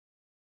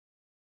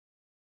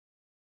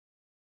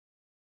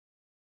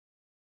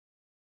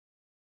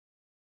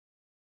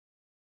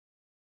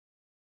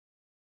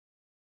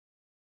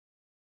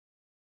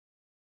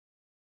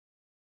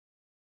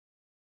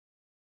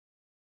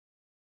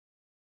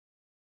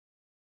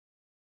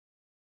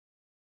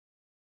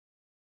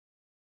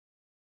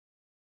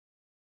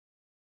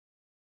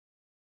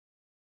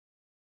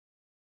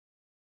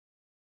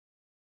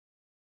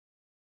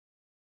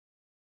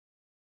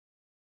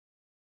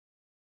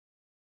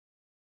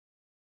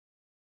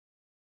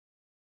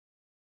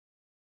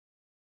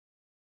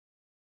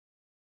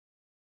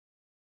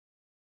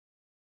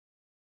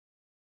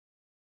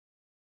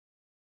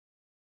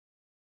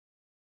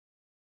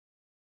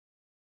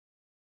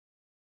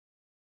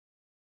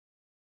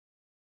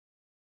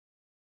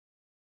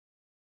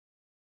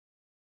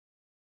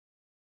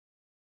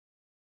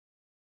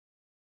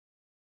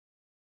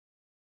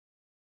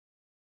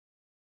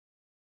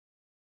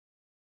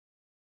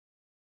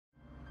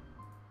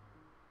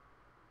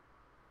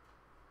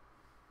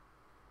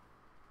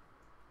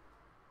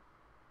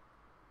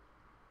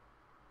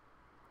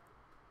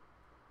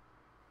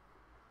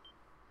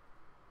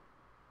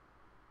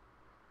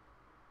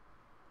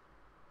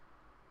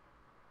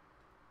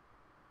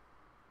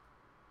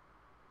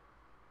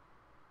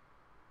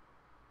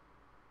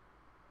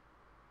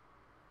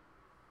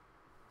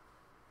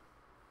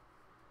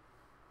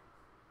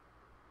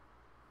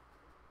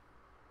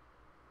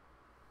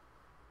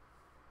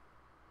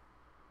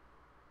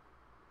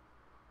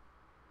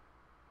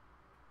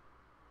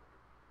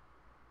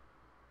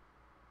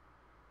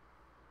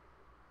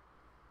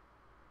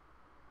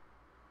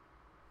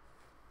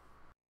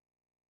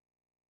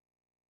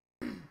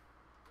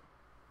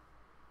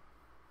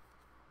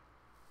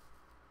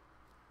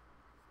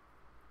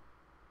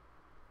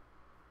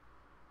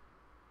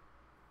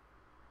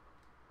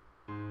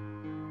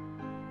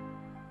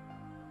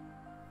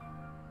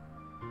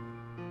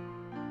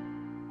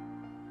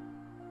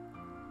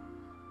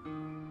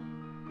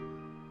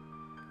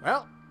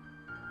Well,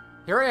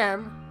 here I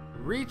am,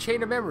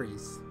 Chain of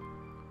Memories.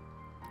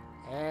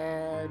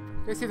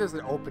 And let's see if there's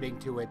an opening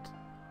to it.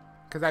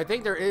 Because I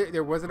think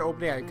there was an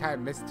opening I kind of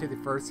missed to the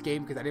first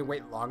game because I didn't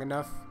wait long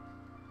enough.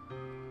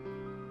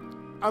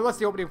 Unless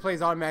the opening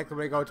plays automatically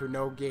when I go to a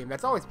no game.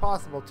 That's always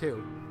possible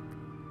too.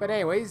 But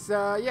anyways,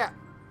 yeah.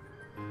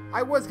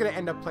 I was going to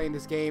end up playing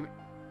this game.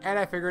 And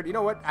I figured, you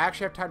know what? I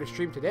actually have time to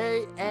stream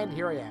today. And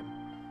here I am.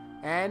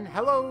 And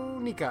hello,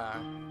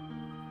 Nika.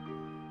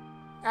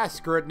 Ah,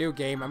 screw it. New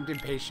game. I'm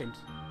impatient.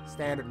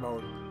 Standard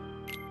mode.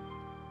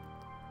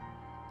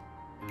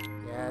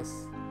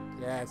 Yes.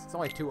 Yes. It's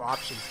only 2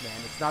 options, man.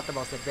 It's not the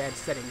most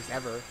advanced settings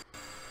ever.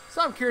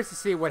 So I'm curious to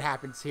see what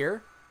happens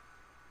here.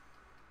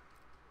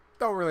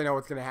 Don't really know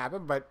what's going to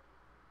happen, but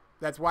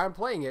that's why I'm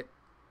playing it.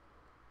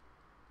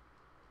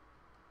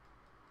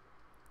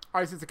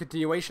 Alright, so it's a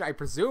continuation, I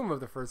presume, of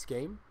the first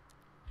game.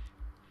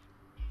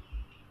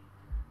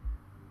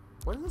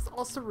 Wasn't this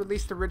also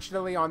released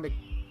originally on the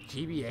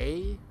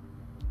GBA?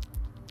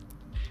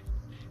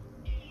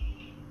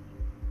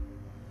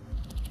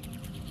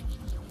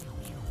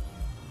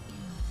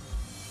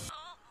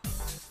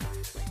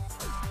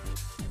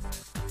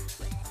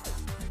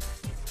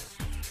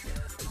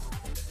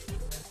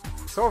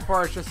 So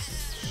far, it's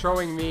just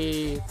showing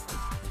me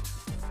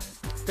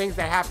things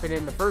that happened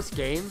in the first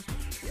game.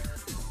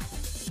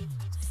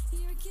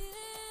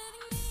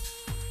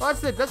 Well,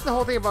 that's it. That's the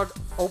whole thing about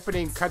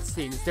opening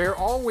cutscenes. They're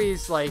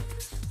always like,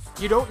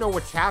 you don't know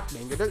what's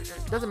happening. It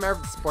doesn't matter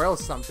if it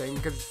spoils something,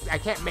 because I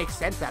can't make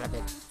sense out of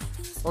it.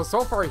 Well,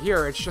 so far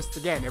here, it's just,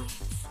 again,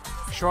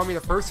 showing me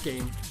the first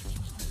game.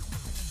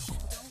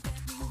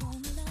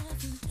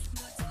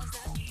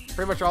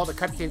 Pretty much all the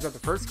cutscenes of the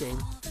first game.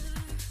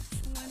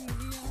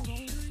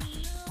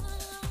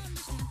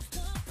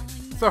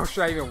 So,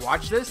 should I even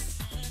watch this?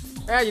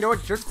 Yeah, you know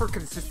what? Just for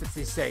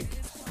consistency's sake.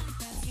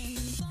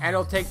 And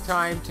it'll take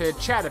time to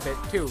chat a bit,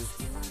 too.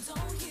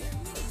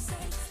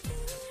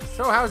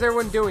 So, how's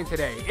everyone doing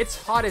today?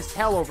 It's hot as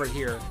hell over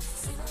here.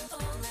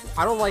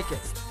 I don't like it.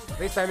 At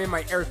least I'm in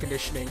my air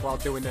conditioning while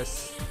doing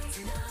this.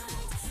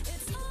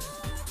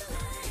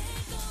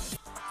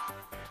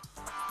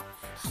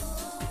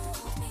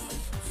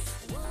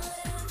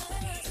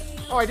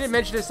 Oh, I did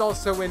mention this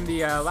also in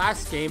the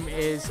last game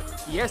is,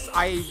 yes,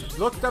 I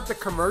looked up the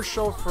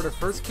commercial for the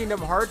first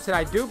Kingdom Hearts, and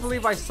I do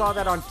believe I saw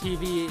that on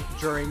TV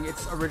during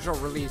its original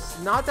release.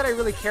 Not that I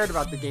really cared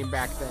about the game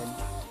back then.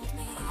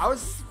 I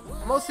was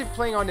mostly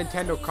playing on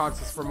Nintendo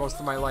consoles for most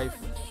of my life.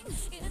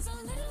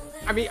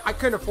 I mean, I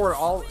couldn't afford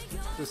all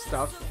this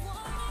stuff.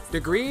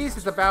 Degrees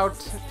is about,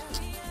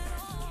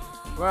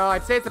 well,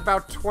 I'd say it's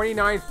about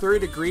 29, 30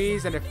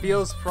 degrees, and it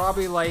feels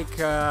probably like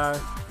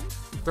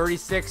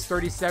 36,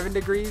 37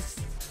 degrees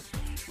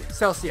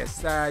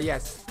Celsius,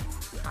 yes.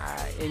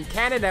 In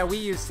Canada, we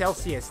use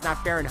Celsius,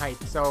 not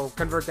Fahrenheit, so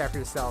convert that for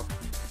yourself.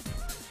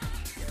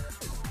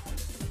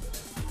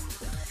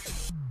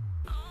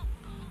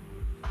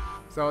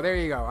 So there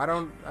you go. I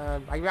don't,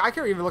 I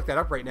can't even look that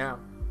up right now.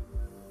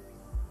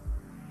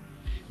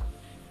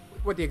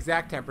 What the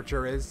exact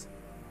temperature is.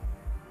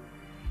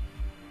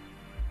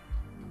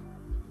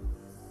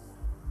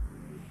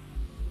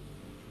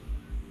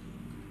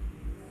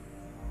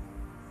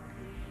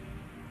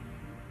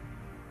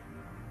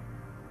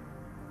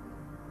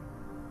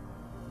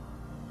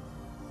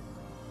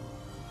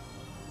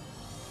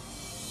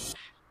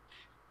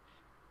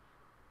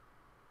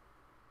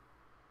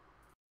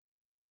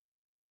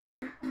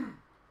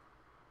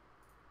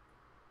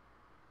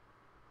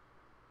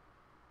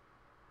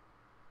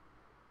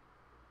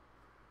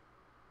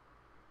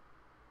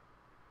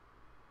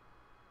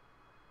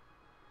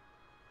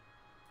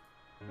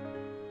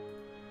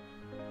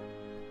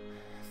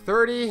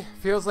 $30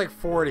 feels like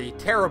 40.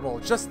 Terrible.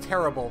 Just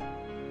terrible.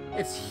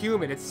 It's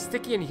humid. It's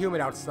sticky and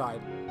humid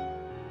outside.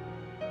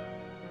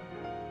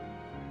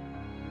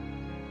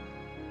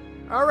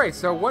 Alright,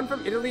 so one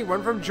from Italy,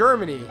 one from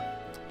Germany.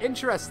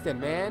 Interesting,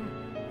 man.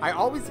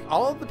 All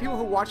of the people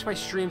who watch my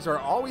streams are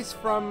always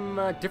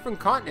from different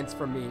continents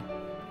from me.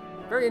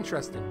 Very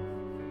interesting.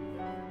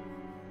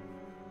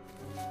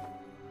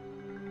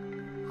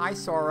 Hi,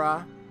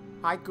 Sora.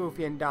 Hi,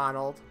 Goofy and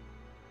Donald.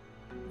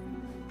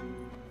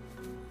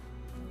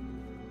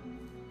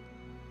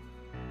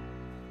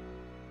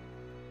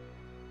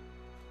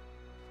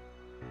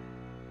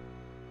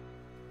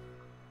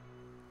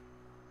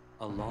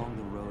 Along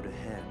the road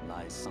ahead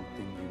lies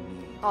something you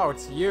need. Oh,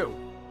 it's you.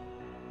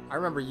 I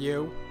remember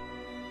you.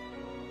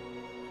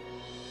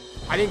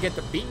 I didn't get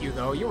to beat you,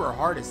 though. You were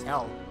hard as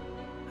hell.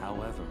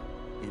 However,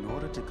 in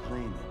order to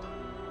claim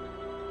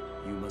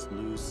it, you must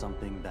lose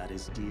something that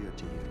is dear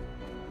to you.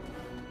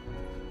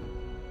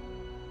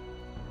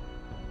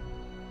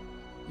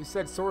 You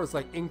said Sora's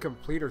like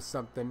incomplete or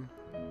something.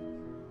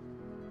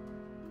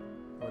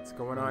 What's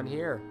going on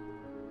here?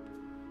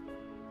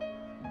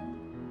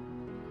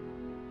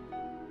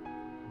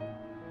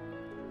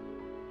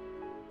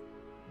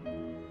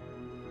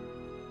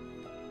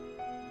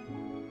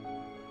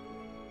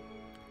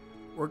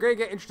 We're gonna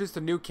get introduced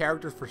to new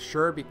characters for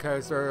sure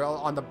because they're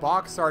on the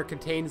box art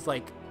contains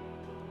like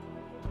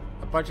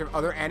bunch of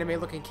other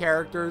anime-looking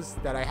characters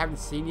that I haven't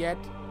seen yet.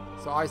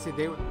 So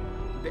obviously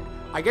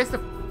I guess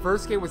the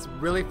first game was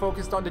really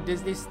focused on the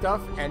Disney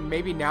stuff, and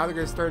maybe now they're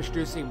going to start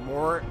introducing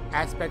more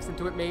aspects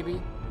into it,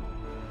 maybe.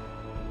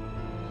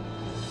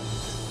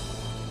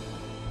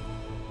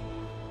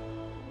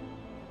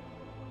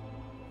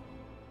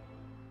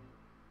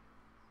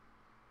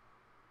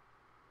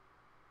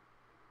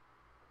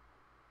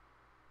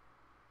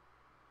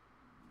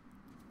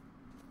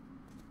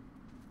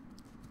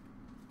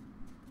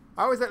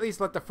 I always at least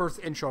let the first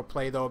intro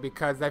play though,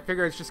 because I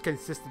figure it's just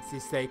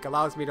consistency's sake.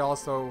 Allows me to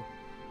also...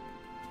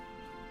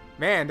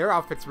 Man, their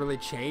outfits really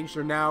changed.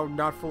 They're now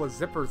not full of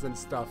zippers and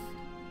stuff.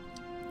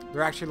 They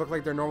actually look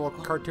like their normal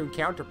cartoon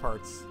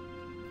counterparts.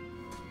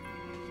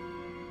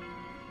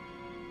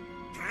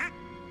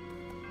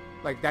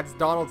 Like, that's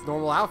Donald's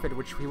normal outfit,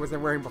 which he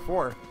wasn't wearing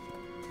before.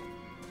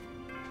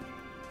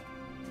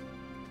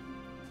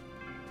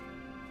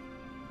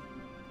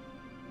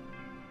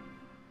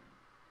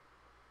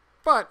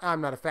 But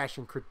I'm not a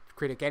fashion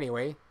critic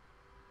anyway.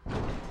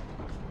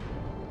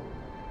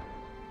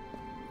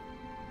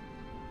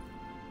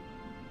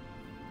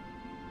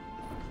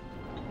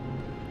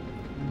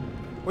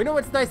 We know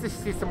it's nice to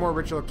see some more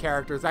original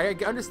characters. I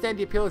understand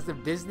the appeal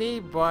of Disney,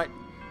 but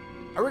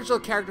original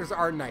characters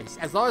are nice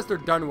as long as they're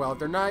done well. If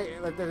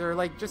they're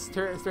like just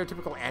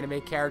stereotypical anime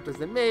characters,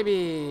 then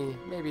maybe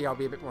I'll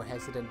be a bit more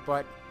hesitant.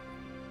 But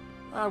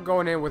I'm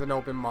going in with an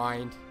open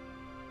mind.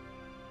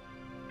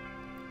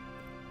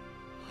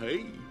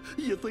 Hey,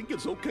 you think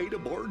it's okay to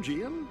barge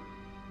in?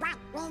 But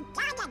we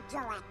gotta do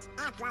it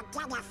if we're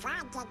gonna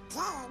find the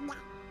king.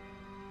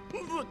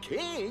 The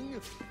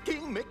king?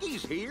 King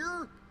Mickey's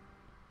here?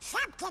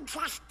 Something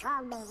just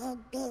told me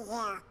he'd be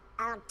here,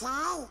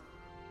 okay?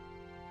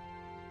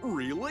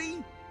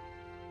 Really?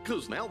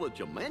 'Cause now that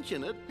you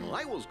mention it,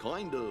 I was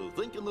kinda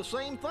thinking the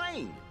same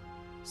thing.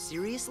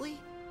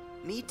 Seriously?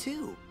 Me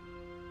too.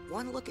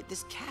 One look at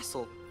this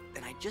castle,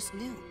 and I just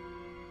knew.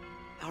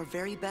 Our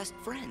very best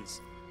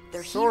friends.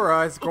 They're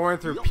Sora is going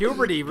through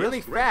puberty really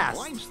Guess red fast.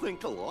 Minds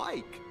think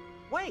alike.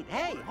 Wait,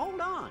 hey,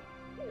 hold on.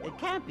 It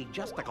can't be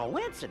just a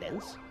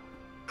coincidence.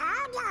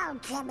 Oh no,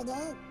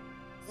 Timothy.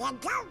 You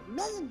don't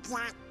mean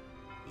that.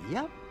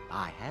 Yep,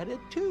 I had it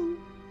too.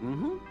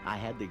 I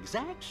had the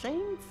exact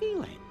same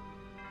feeling.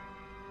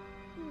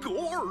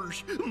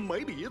 Gorge,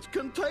 maybe it's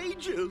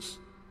contagious.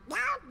 No,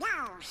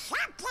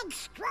 something's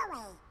screwy.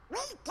 We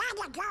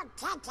gotta go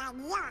take a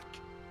look.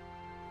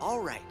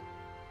 All right,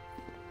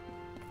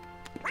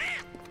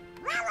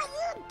 Where are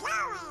you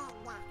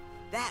going?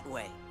 that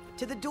way,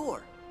 to the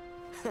door.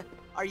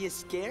 Are you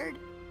scared?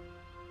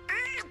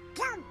 Ah,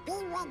 don't be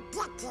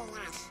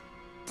ridiculous.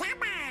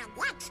 Come on,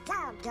 let's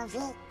go,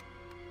 Goofy.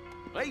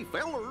 Hey,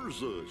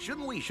 fellers,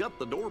 shouldn't we shut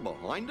the door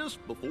behind us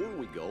before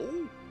we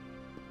go?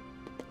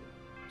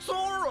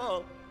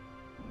 Sora!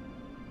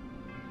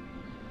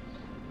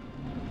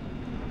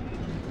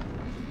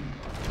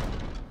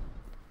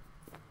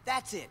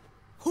 That's it.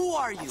 Who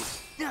are you?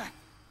 Hi,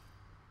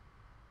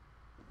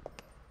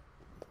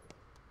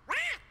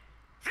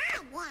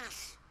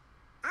 yes.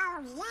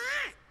 Oh,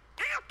 yeah?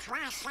 I'll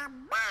try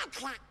some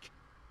magic.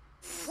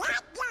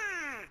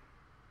 Thunder!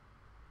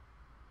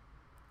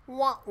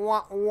 Wah,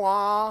 wah,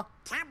 wah.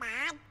 Come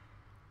on.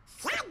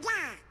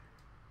 Thunder!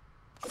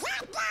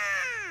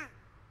 Thunder!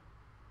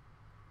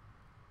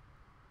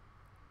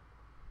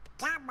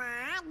 Come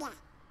on.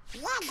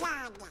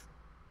 Blizzard!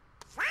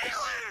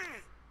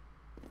 Fire!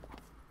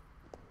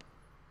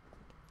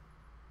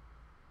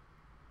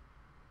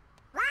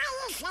 Why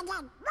isn't it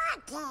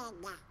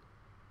working?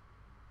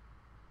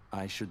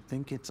 I should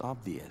think it's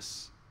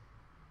obvious.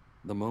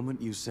 The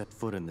moment you set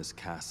foot in this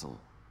castle,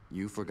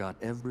 you forgot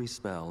every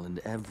spell and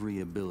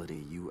every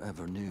ability you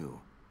ever knew.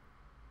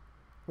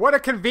 What a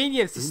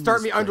convenience to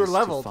start me under To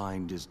leveled.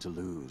 find is to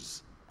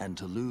lose, and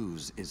to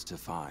lose is to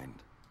find.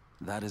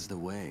 That is the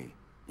way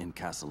in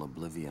Castle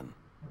Oblivion.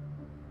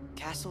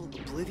 Castle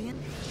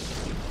Oblivion?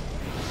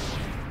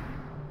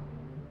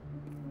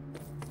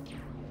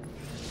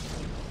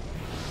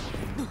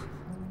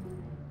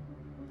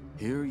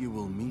 Here you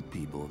will meet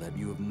people that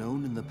you have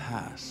known in the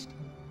past,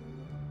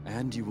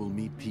 and you will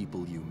meet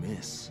people you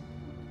miss.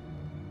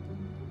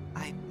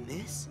 I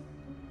miss?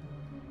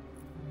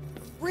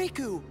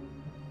 Riku!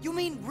 You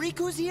mean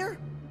Riku's here?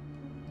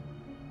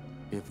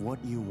 If what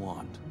you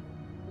want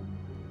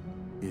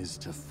is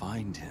to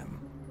find him,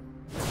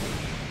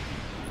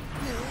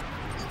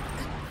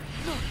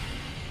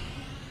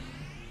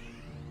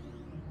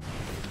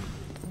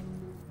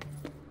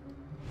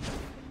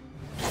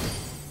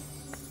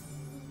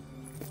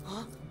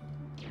 Huh?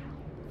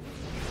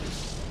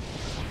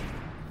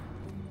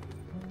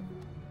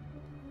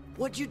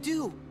 What'd you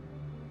do?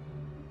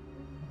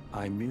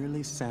 I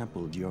merely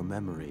sampled your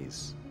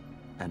memories,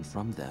 and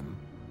from them,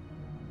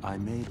 I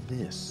made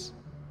this.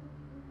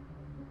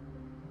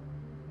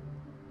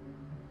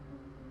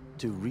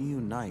 To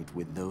reunite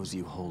with those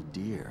you hold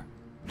dear.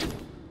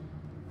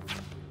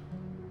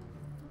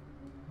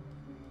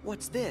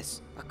 What's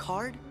this? A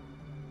card?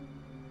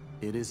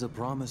 It is a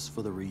promise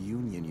for the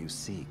reunion you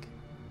seek.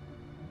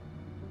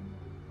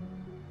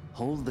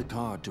 Hold the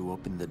card to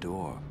open the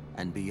door,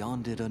 and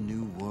beyond it a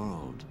new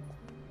world.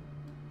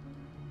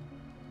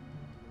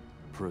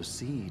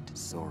 Proceed,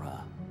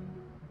 Sora.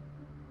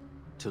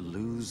 To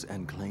lose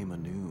and claim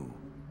anew,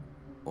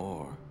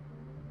 or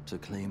to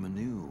claim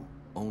anew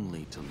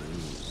only to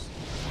lose.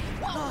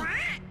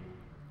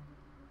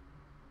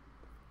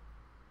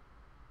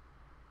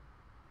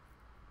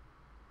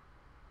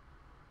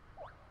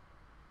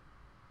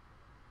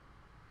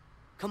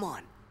 Come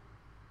on.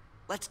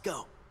 Let's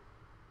go.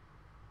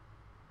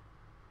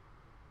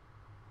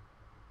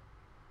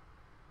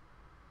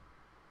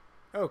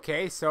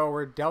 Okay, so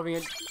we're delving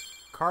in.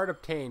 Card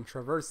obtained,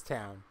 Traverse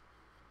Town.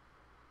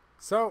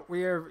 So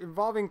we are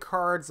involving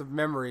cards of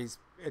memories,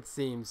 it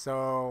seems.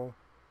 So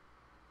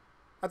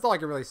that's all I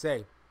can really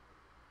say.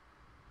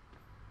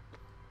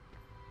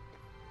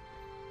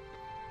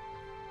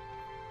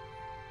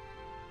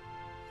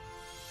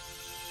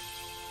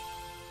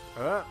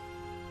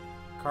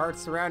 Cards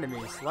surrounding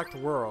me. Select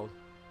world.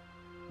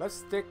 Left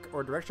stick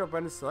or directional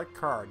button to select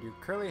card. You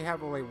currently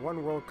have only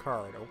one world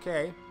card.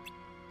 Okay.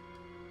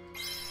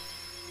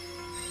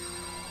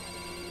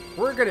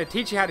 We're gonna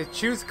teach you how to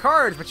choose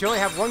cards, but you only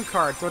have one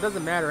card, so it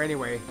doesn't matter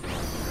anyway.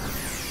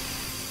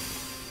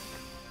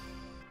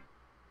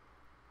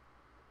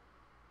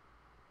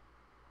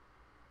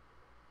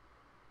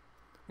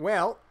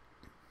 Well,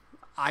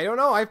 I don't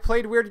know. I've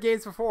played weird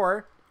games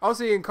before.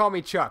 Also, you can call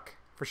me Chuck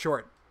for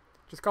short.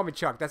 Just call me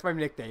Chuck. That's my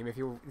nickname if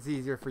it's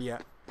easier for you.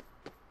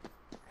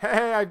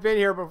 Hey, I've been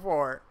here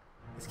before.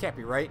 This can't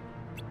be right.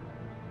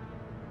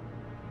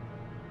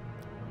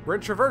 We're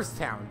in Traverse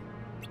Town.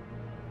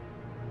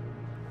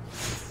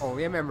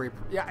 Only a memory.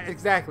 Yeah,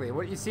 exactly.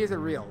 What you see isn't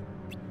real.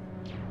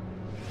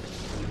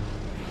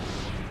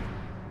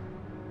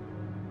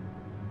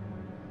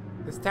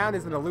 This town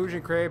is an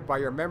illusion created by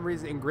your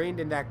memories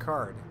ingrained in that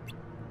card.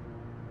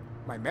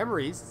 My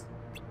memories?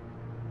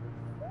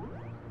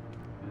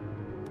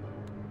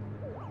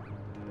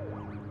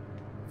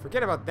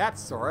 Forget about that,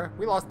 Sora.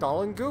 We lost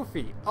Donald and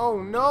Goofy.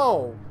 Oh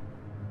no!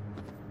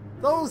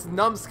 Those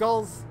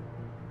numbskulls!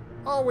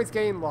 Always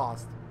getting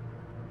lost.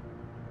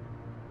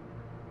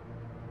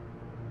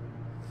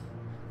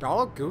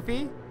 Donald?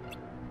 Goofy?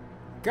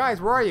 Guys,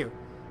 where are you?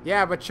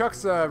 Yeah, but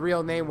Chuck's a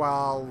real name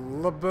while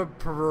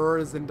Lubber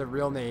isn't the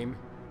real name.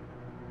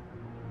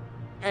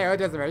 Hey, it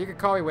doesn't matter. You can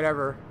call me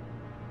whatever.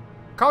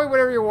 Call me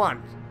whatever you want.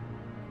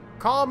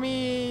 Call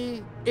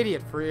me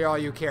idiot for all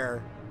you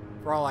care.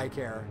 For all I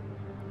care.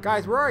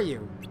 Guys, where are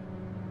you?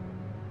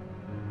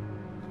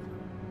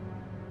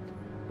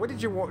 What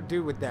did you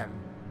do with them?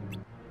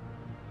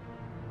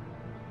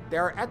 They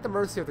are at the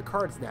mercy of the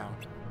cards now.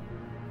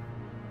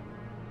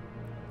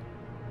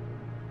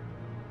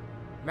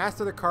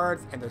 Master the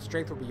cards, and their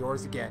strength will be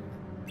yours again.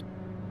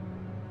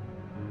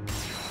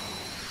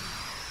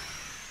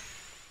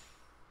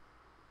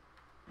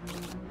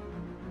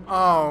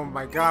 Oh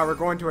my god, we're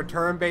going to a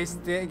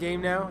turn-based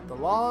game now? The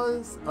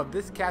laws of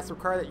this cast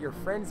require that your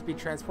friends be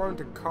transformed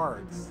into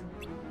cards.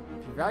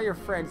 If you value your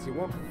friends, you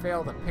won't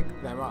fail to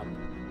pick them up.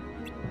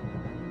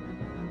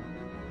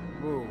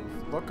 Move.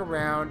 Look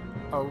around.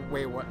 Oh,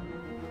 wait, what?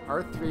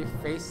 R3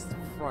 face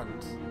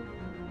front.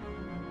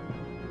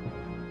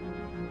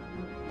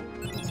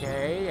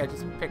 Okay, I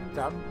just picked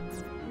up.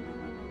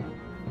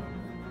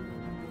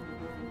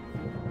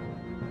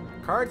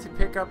 Cards you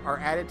pick up are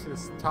added to the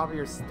top of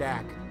your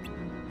stack.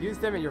 Use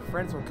them and your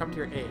friends will come to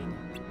your aid.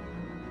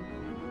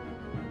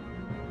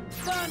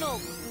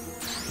 Donald!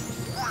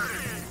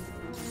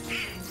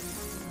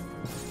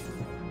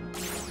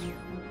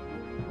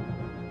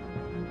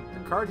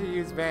 The cards you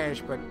use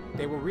vanish, but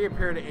they will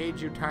reappear to aid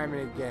you time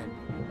and again.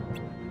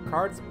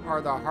 Cards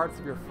are the hearts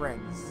of your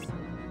friends.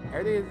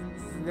 Everything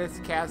in this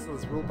castle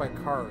is ruled by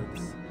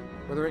cards.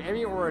 Whether an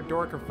enemy or a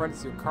door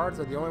confronts you, cards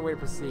are the only way to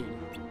proceed.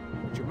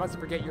 But you mustn't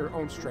forget your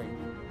own strength.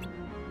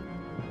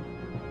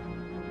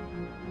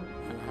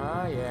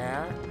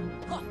 Yeah.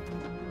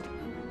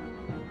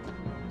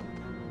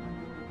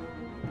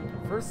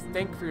 First,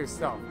 think for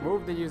yourself.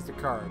 Move to use the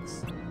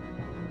cards.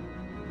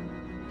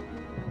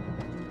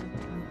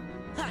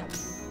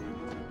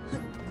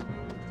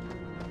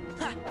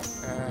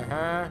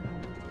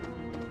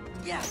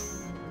 Yeah.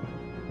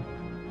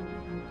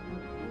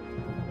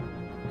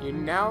 You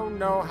now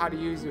know how to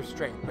use your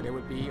strength, but it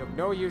would be of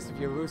no use if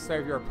you lose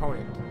sight of your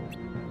opponent.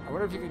 I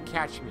wonder if you can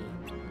catch me.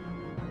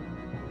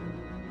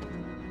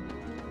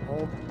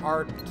 Hold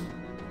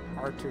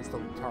R2 is the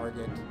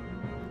target.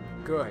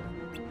 Good.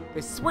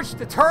 They switched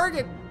the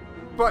target!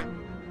 But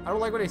I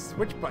don't like when they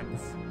switch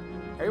buttons.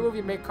 Every move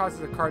you make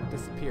causes a card to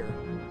disappear.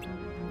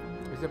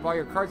 If all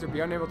your cards will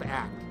be unable to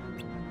act.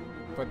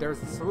 But there's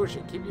a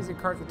solution. Keep using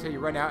cards until you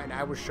run out and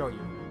I will show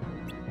you.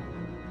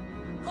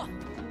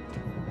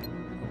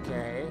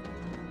 Okay.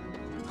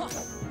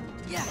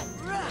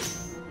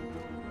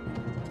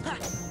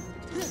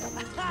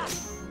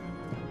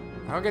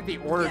 I don't get the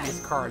order of these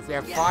cards. They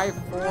have 5,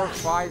 4,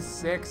 5,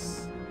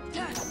 6.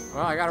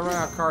 Well, I gotta run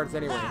out of cards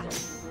anyway.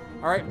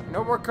 Alright,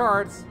 no more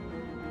cards.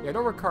 Yeah,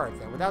 no more cards.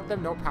 And without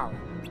them, no power.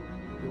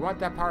 If you want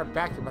that power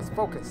back, you must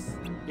focus.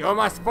 You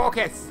must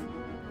focus!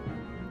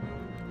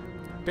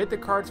 bid the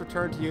cards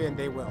return to you and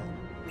they will.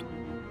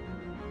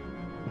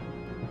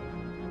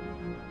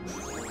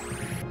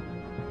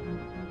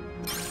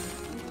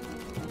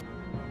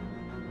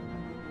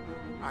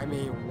 I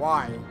mean,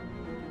 why?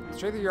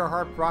 Strength of your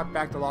heart brought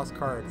back the lost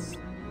cards.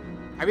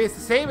 I mean, it's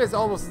the same as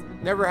almost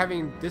never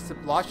having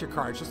lost your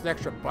cards, just an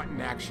extra button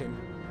action.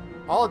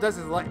 All it does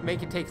is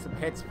make it take some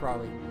hits,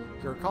 probably. You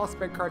can recall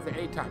spent cards at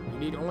any time. You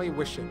need only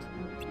wish it.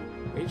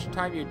 Each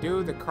time you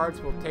do, the cards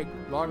will take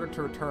longer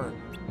to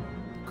return.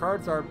 The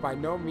cards are by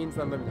no means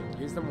unlimited.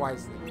 Use them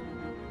wisely.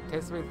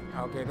 Anticipate.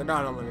 Okay, they're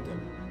not unlimited.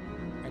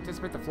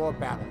 Anticipate the flow of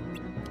battle.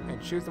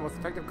 And choose the most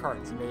effective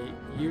cards. You may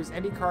use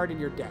any card in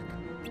your deck.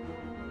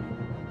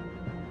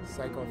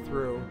 Cycle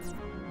through.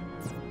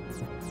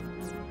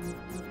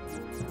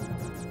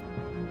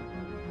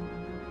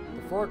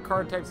 The 4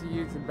 card types you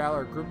use in battle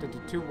are grouped into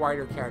 2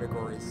 wider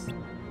categories.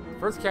 The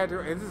first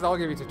category, this is all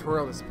going to be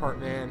tutorial this part,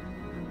 man.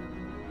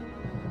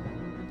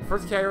 The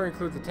first category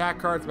includes attack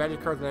cards,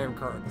 magic cards, and item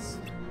cards.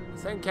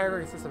 The second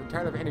category consists of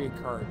entirely of enemy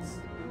cards.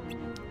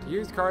 To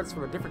use cards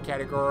from a different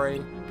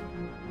category,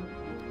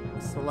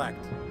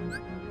 select.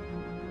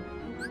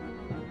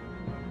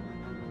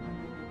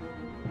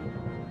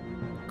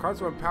 Cards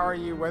will empower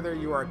you whether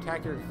you are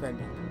attacking or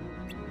defending.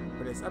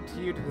 But it's up to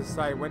you to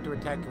decide when to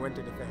attack and when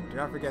to defend. Do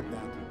not forget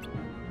that.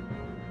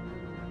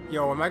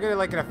 Yo, am I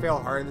gonna fail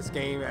hard in this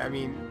game? I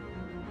mean,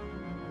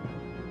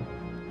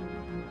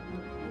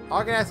 all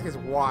I can ask is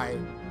why.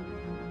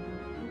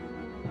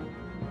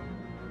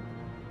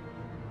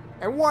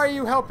 And why are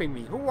you helping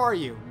me? Who are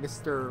you,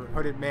 Mr.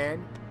 Hooded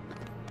Man?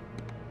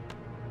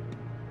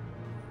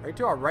 Are you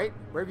two alright?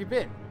 Where have you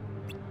been?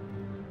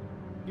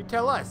 You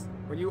tell us.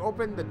 When you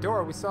opened the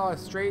door, we saw a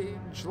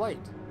strange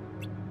light.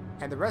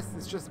 And the rest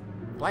is just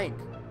blank.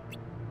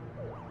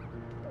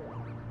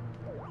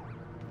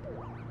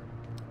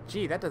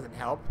 Gee, that doesn't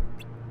help.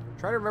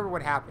 Try to remember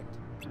what happened.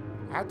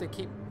 I have to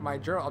keep my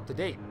journal up to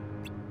date.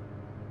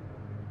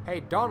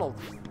 Hey, Donald,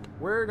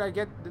 where did I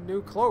get the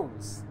new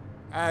clothes?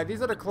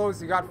 These are the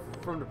clothes you got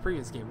from the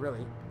previous game,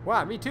 really.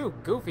 Wow, me too,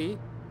 Goofy.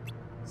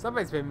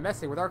 Somebody's been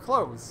messing with our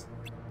clothes.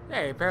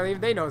 Hey, apparently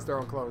even they know it's their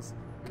own clothes.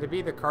 Could it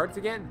be the cards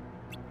again?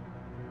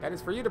 That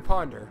is for you to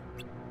ponder.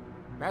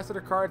 Master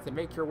the cards and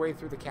make your way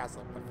through the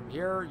castle. But from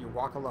here, you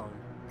walk alone.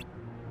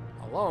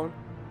 Alone?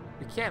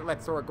 We can't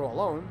let Sora go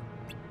alone.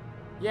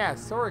 Yeah,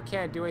 Sora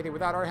can't do anything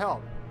without our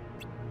help.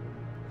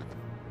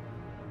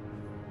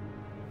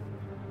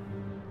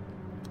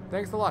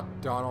 Thanks a lot,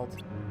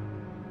 Donald.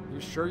 You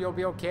sure you'll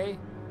be okay?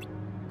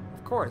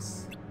 Of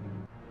course.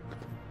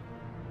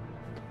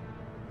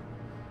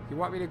 You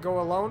want me to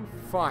go alone?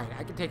 Fine,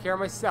 I can take care of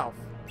myself.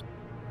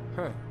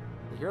 Huh.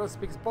 The hero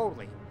speaks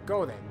boldly.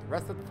 Go then. The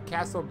rest of the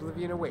castle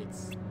oblivion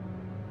awaits.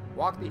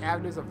 Walk the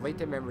avenues of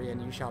latent memory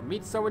and you shall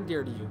meet someone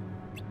dear to you.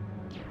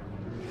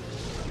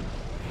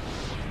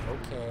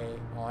 Okay,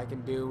 all I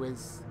can do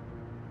is...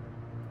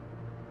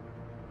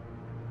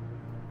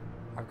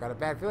 I've got a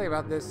bad feeling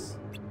about this.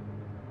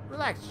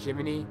 Relax,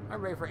 Jiminy.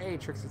 I'm ready for any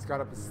tricks he's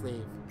got up his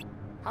sleeve.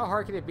 How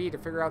hard can it be to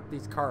figure out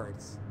these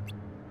cards?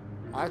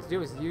 All I have to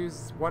do is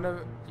use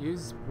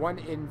one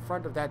in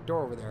front of that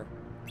door over there.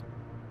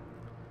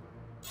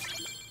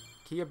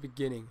 Key of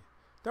beginning.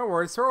 Don't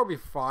worry, Sora will be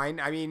fine.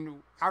 I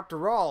mean,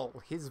 after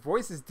all, his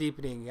voice is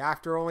deepening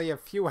after only a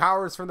few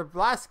hours from the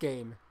last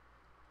game.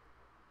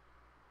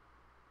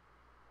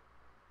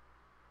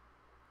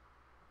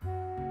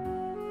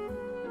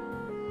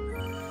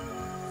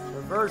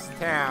 Reverse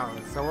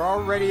Town. So we're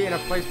already in a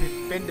place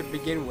we've been to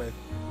begin with.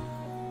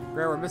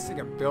 Great, we're missing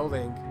a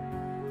building.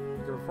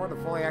 You can perform the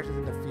following actions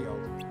in the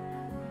field.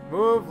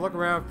 Move, look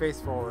around,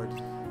 face forward.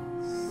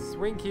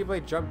 Swing,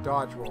 Keyblade, jump,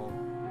 dodge, roll.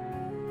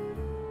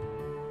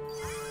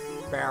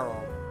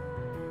 Barrel.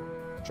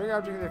 String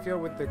object in the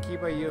field with the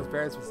Keyblade yields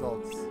various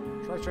results.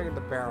 Try stringing the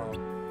barrel.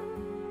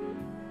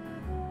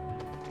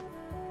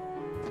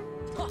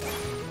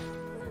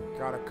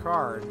 Got a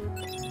card.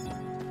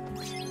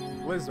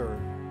 Blizzard.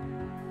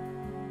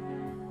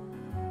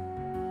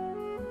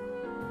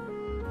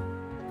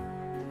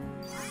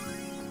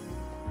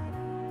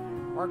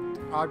 Marked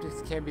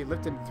objects can be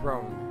lifted and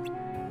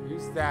thrown.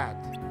 Use that.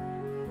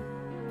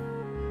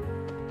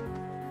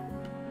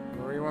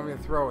 Where do you want me to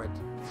throw it?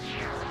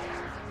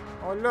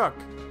 Oh look!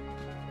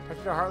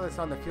 Touching the Heartless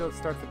on the field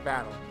starts the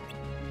battle.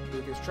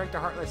 You can strike the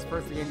Heartless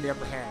first to gain the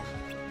upper hand.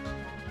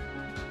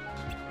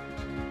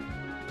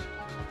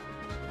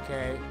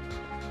 Okay.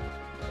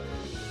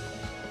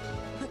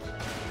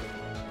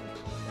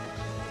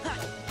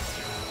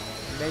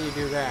 And then you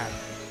do that.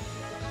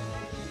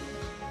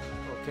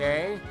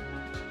 Okay.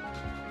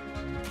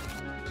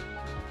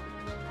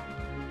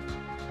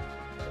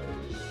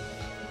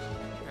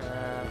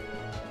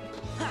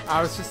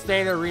 I was just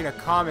staying in the arena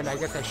common. I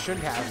guess I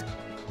shouldn't have.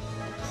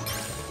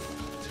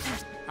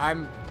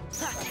 I'm...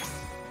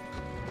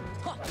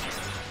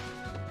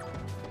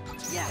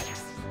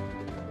 Yes.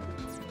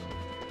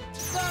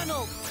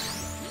 Donald!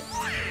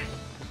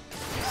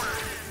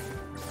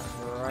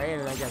 Alright,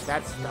 and I got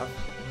that stuff.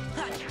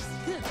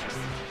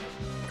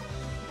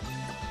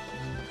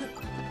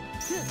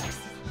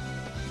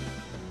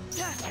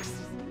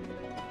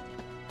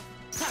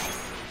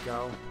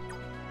 Go.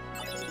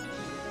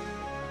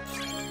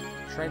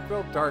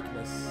 Tranquil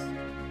darkness.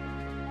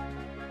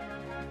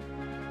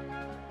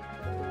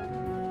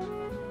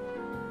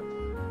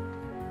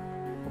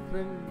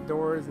 Open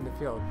doors in the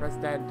field. Press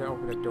that to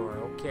open the door.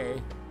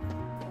 Okay.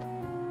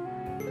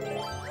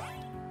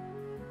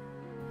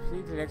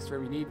 Proceed to the next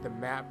room. You need the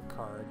map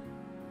card.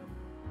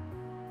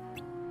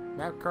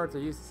 Map cards are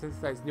used to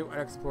synthesize new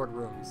unexplored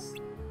rooms.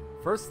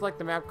 First, select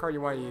the map card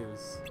you want to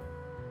use.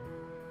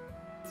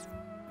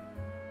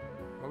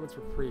 Moment's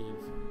reprieve.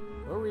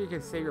 Or you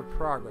can save your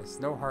progress.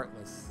 No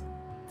Heartless.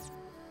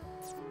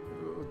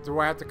 Do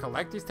I have to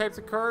collect these types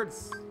of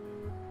cards?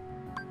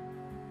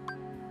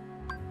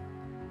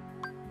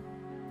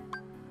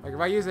 Like, if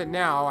I use it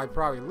now, I'd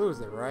probably lose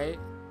it, right?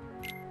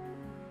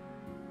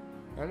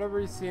 The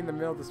number you see in the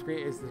middle of the screen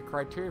is the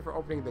criteria for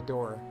opening the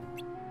door.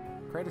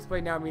 Card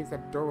display now means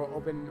that the door will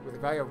open with a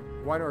value of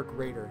 1 or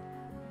greater.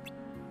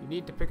 You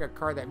need to pick a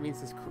card that meets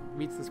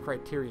this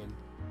criterion.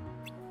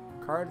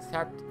 Cards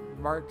have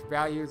marked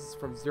values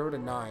from 0 to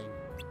 9.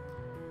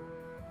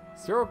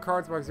 0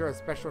 cards mark 0 as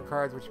special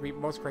cards which meet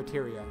most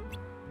criteria.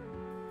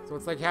 So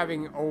it's like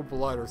having O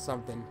blood or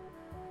something.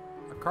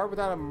 A card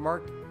without a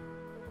marked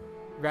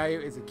value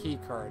is a key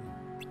card.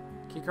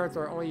 Key cards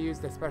are only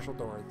used at special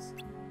doors.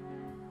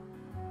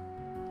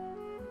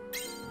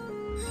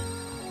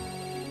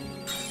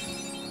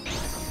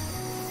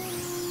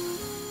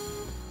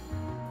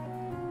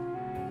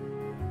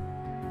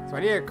 So I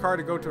need a card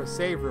to go to a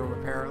save room,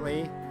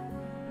 apparently.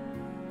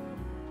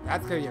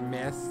 That's gonna be a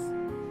miss.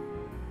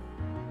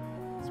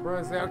 So we're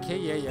gonna say, okay,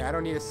 yeah, I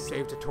don't need a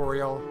save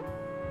tutorial.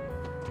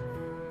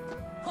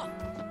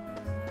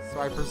 So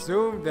I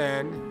presume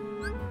then,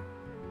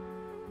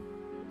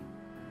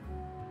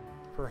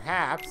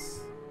 perhaps,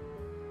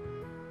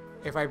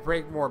 if I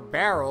break more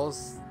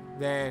barrels,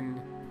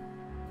 then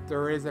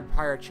there is a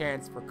higher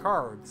chance for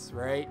cards,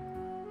 right?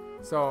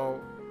 So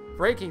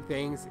breaking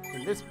things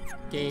in this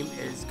game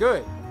is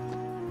good.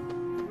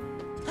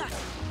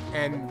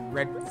 And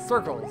red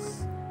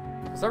circles.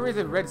 For some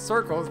reason, red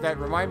circles that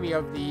remind me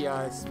of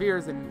the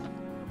spheres in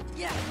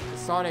the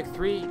Sonic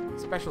 3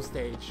 special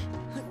stage.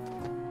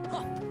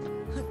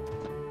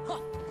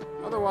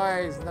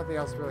 Otherwise, nothing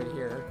else really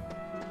here.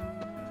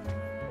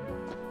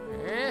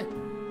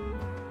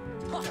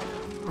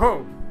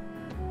 Boom!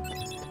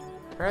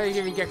 Apparently you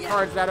can even get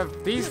cards out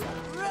of these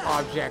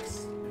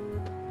objects.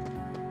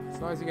 As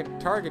long as you can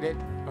target it.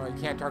 Oh, you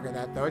can't target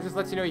that though. It just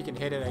lets you know you can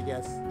hit it, I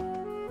guess.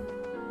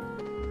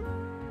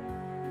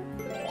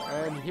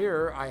 And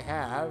here I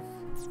have...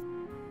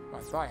 Oh, I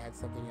thought I had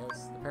something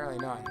else. Apparently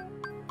not.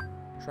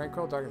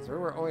 Tranquil darkness.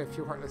 Room where only a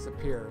few Heartless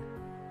appear.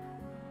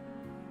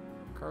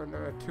 Card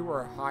number 2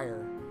 or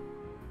higher.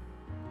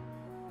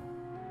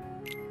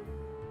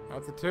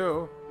 That's a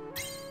 2.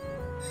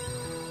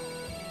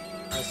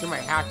 I assume I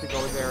have to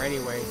go there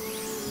anyway.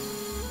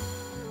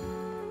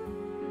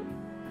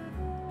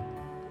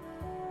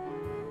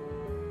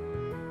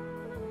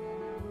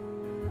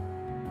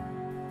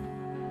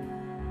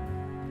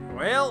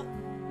 Well,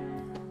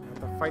 I have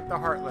to fight the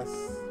Heartless.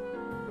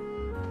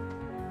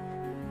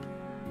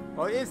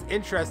 Well, it is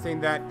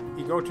interesting that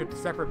you go to a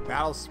separate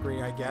battle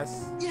screen, I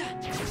guess.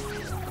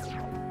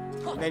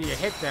 And then you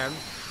hit them.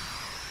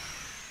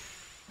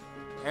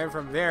 And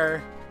from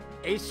there,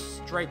 Ace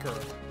Striker.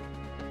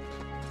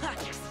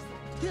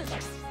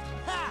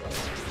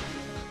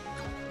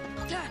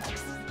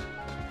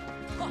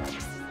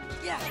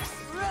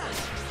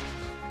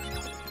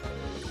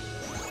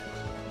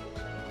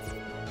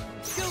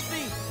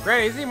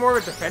 Granted, is he more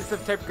of a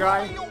defensive type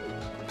guy?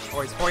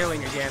 Oh, he's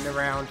foiling again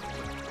around.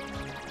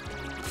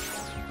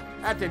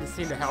 That didn't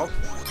seem to help.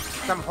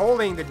 I'm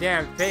holding the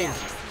damn thing.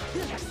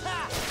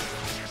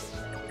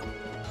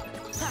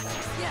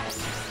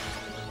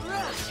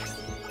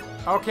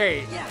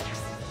 Okay,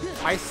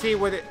 I see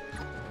what it...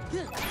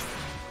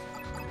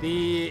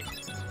 The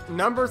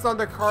numbers on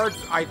the cards,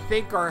 I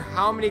think, are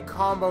how many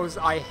combos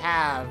I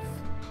have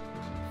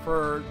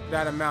for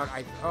that amount.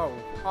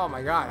 Oh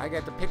my god, I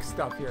got to pick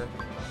stuff here.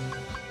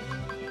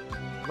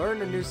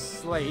 Learn a new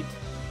slate.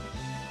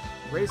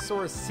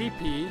 Raysaur's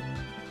CP.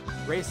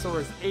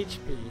 Raysaur's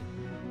HP.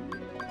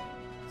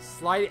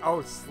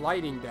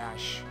 Sliding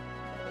dash.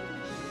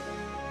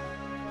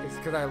 It's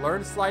because I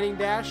learned sliding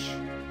dash,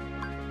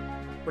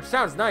 which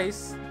sounds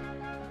nice.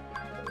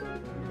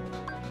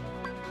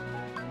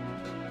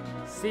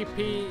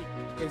 CP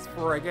is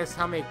for, I guess,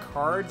 how many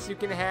cards you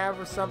can have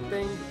or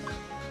something.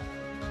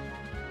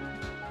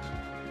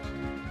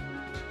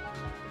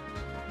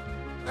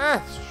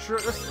 Sure,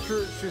 let's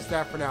choose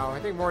that for now. I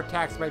think more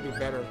attacks might be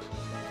better.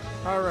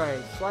 Alright,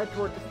 slide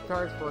toward distant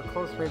targets for a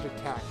close range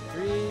attack.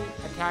 3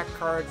 attack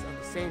cards of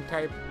the same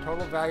type,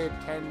 total value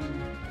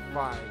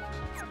 10-5.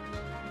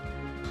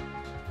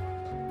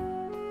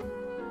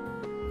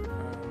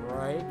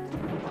 Alright.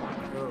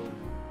 Oh.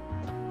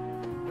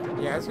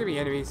 Yeah, there's gonna be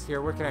enemies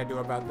here. What can I do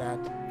about that?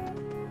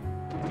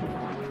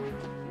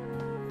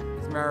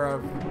 It's a matter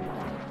of...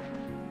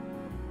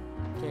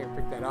 Can't even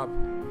pick that up.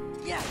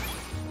 Yeah.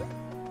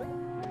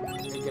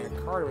 can get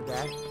a card with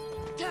that.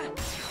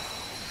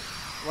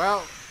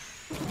 Well.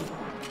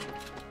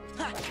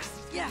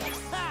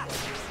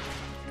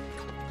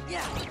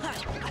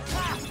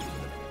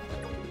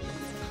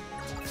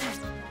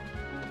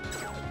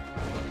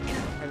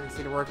 Didn't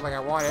seem to work like I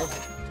wanted.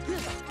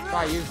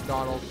 Try use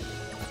Donald.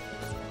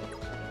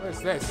 What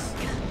is this?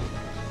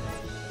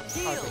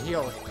 Oh, it's a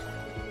heal.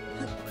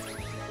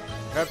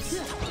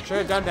 Oops. Should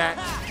have done that.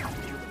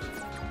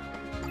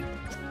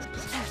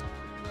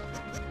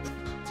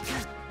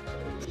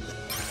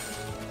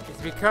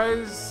 It's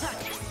because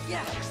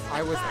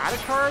I was out of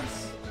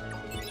cards?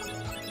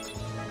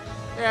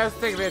 Yeah, let's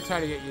take a bit of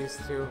time to get used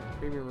to.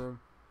 Premium room.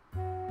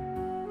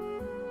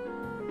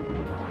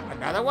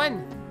 Another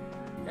one?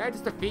 Did I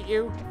just defeat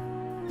you?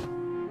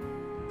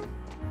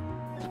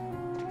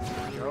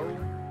 Go.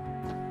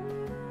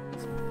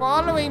 It's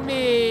following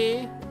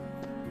me!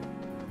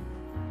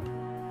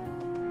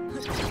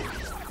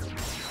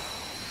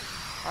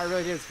 I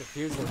really did. It's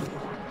confusing.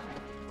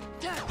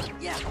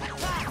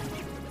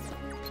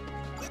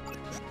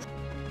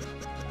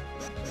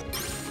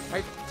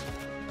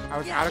 I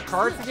was out of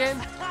cards again?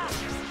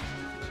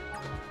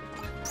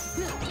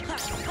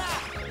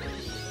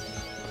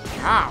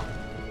 Ow.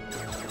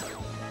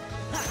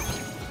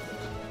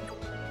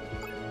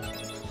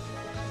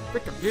 It's a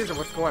bit confusing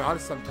what's going on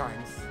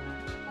sometimes.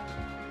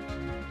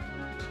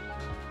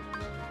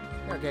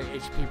 I'll get an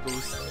HP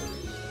boost.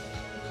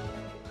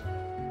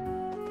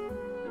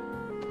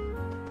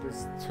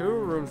 There's 2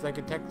 rooms I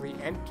could technically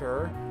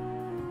enter,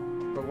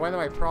 but one of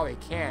them I probably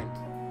can't.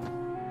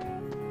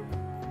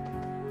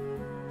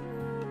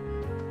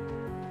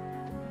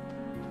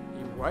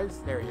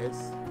 There he is.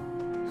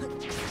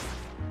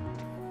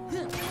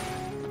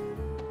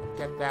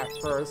 Get that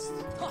first.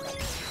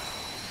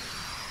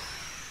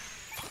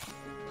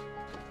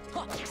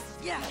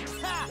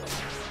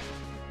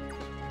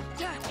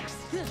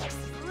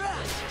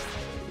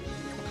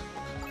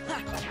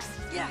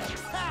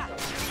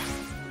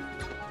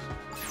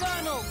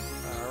 Donald!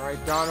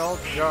 Alright, Donald,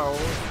 go.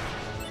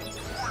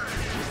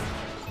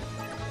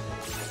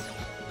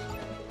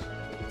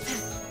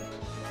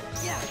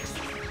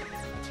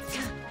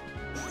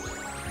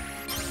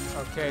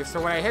 Okay,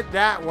 so when I hit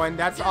that one,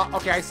 that's all.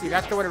 Okay, I see.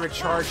 That's the one to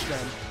recharge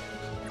then.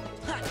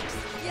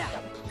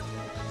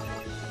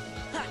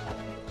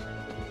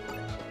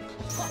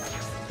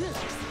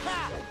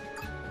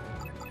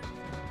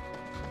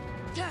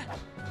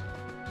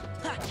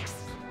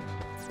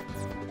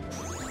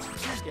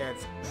 Yeah,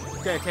 it's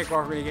gonna take a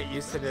while for me to get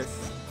used to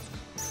this.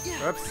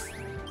 Oops.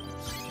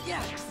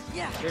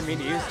 Didn't mean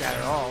to use that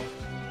at all.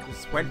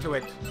 Just went to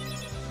it.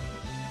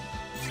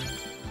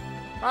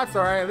 That's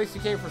alright, at least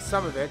you came for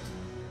some of it.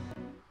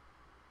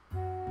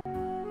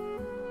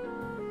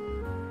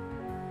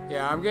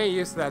 Yeah, I'm getting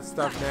used to that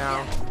stuff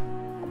now.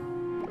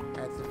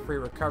 That's a free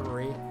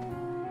recovery.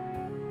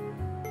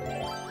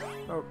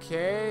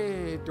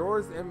 Okay,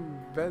 doors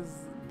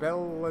emblazoned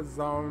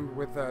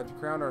with a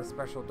crown are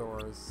special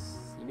doors.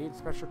 You need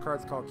special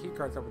cards called key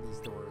cards to open these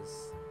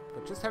doors.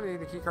 But just having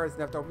the key cards is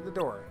enough to open the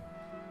door.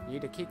 You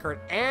need a key card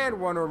and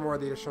one or more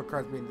of the additional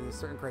cards meeting a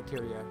certain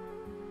criteria.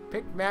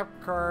 Pick map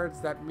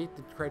cards that meet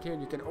the criteria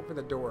and you can open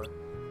the door.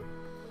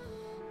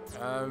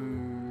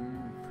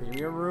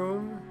 Premium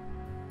room.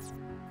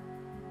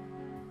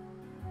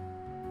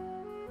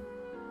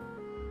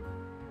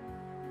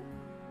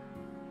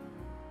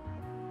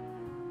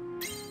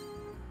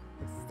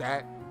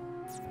 That.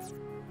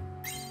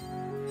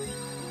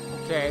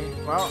 Okay,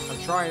 well, I'm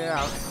trying it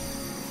out.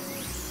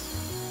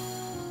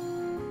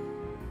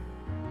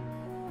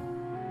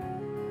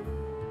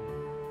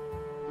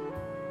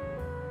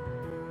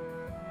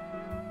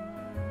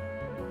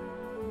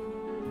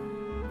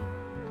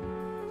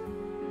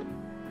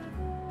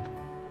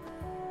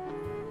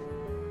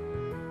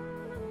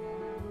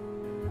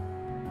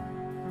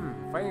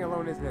 Fighting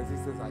alone isn't as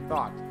easy as I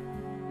thought.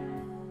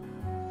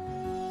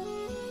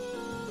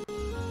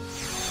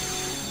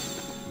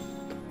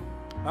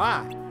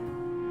 Ah!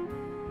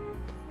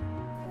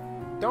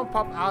 Don't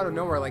pop out of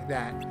nowhere like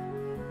that.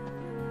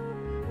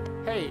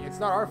 Hey, it's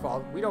not our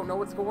fault. We don't know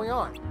what's going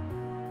on.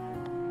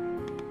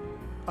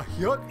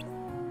 Yuck!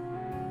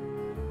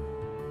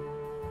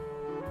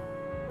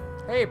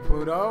 Hey,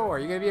 Pluto, are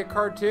you gonna be a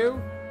card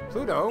too?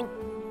 Pluto?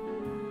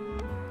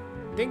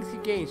 Things he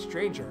gained,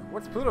 stranger.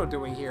 What's Pluto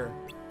doing here?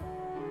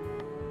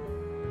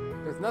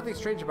 There's nothing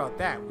strange about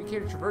that. We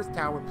came to Traverse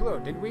Town with Pluto,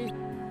 didn't we?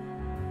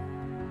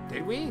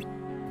 Did we?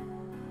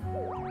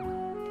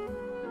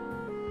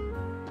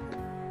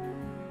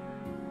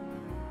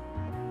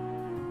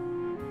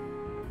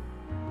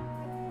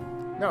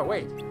 No,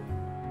 wait.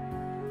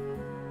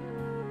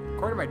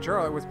 According to my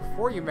journal, it was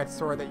before you met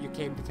Sora that you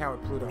came to town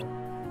with Pluto.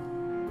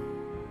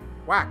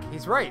 Whack,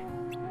 he's right.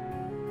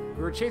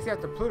 We were chasing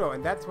after Pluto,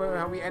 and that's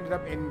how we ended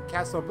up in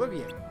Castle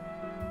Oblivion.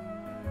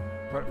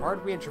 But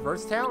aren't we in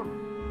Traverse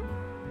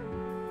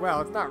Town?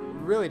 Well, it's not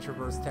really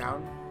Traverse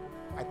Town.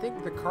 I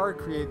think the card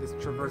created this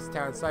Traverse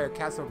Town inside of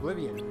Castle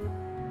Oblivion.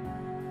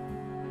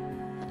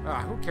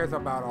 Who cares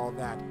about all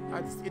that?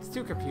 It's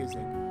too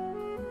confusing.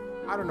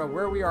 I don't know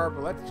where we are,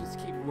 but let's just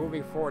keep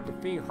moving forward,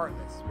 defeating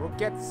Heartless. We'll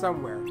get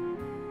somewhere. You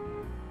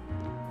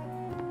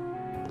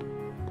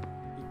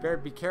better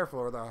be careful,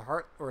 or the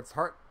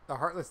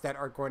Heartless that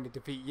are going to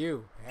defeat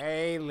you.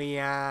 Hey,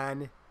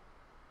 Leon.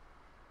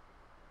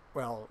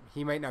 Well,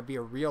 he might not be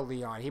a real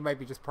Leon. He might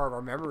be just part of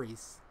our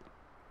memories.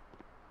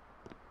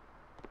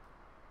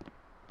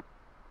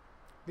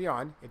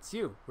 Leon, it's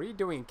you. What are you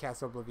doing in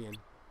Castle Oblivion?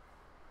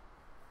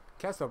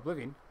 Castle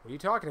Oblivion? What are you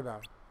talking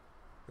about?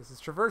 This is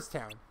Traverse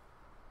Town.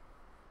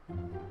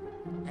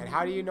 And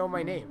how do you know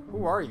my name?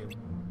 Who are you?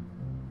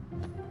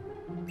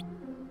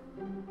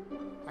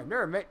 I've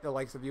never met the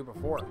likes of you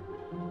before.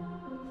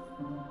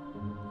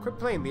 Quit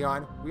playing,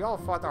 Leon. We all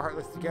fought the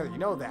Heartless together. You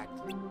know that.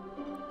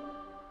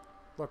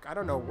 Look, I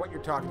don't know what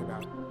you're talking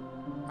about.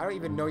 I don't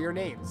even know your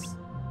names.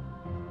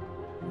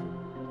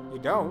 You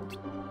don't?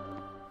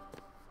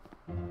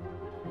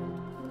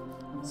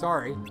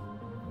 Sorry.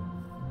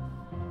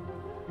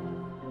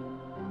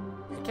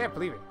 I can't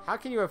believe it. How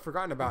can you have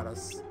forgotten about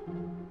us?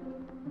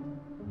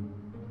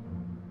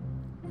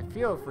 I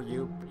feel for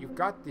you, but you've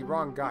got the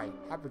wrong guy.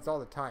 Happens all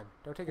the time.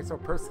 Don't take it so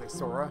personally,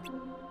 Sora.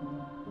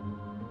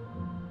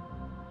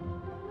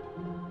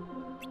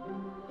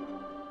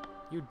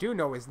 You do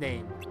know his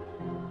name.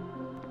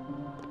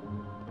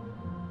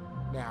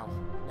 Now,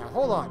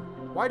 hold on.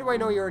 Why do I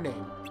know your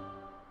name?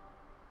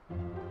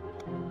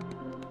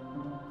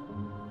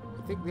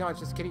 You think Leon's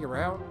just kidding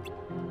around?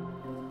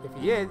 If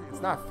he is,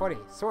 it's not funny.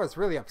 Sora's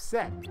really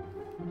upset.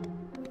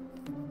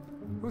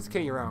 Who's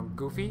kidding around,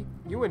 Goofy?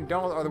 You and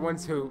Donald are the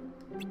ones who...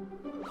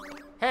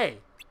 Hey!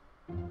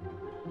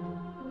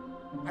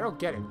 I don't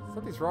get it.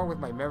 Something's wrong with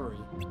my memory.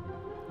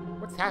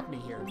 What's happening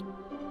here?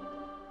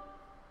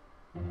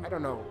 I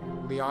don't know,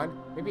 Leon.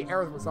 Maybe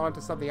Aerith was on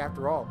to something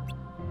after all.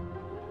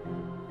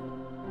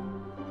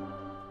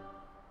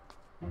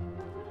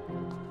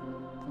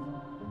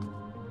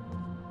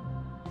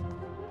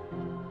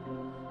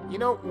 You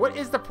know, what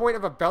is the point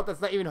of a belt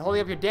that's not even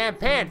holding up your damn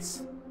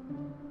pants?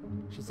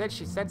 She said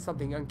she sensed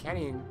something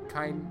uncanny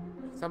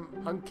some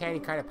uncanny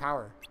kind of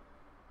power,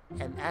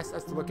 and asked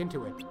us to look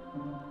into it.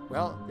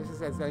 Well, this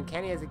is as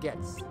uncanny as it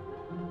gets.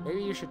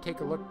 Maybe you should take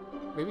a look.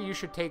 Maybe you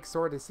should take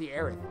Sora to see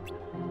Aerith.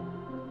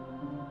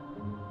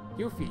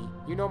 Yuffie,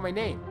 you know my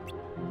name.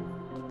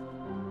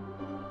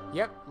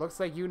 Yep, looks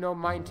like you know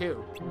mine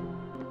too.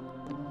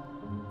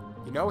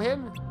 You know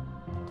him?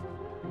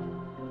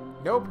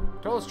 Nope,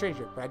 total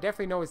stranger, but I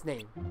definitely know his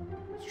name.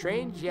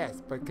 Strange,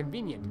 yes, but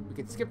convenient. We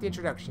can skip the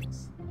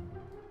introductions.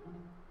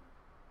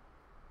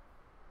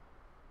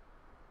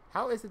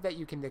 How is it that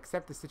you can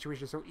accept the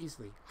situation so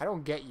easily? I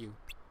don't get you.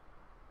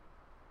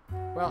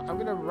 Well, I'm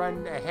gonna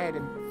run ahead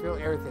and fill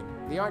Aerith in.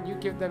 Leon, you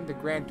give them the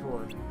grand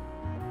tour.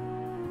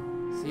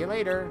 See you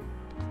later.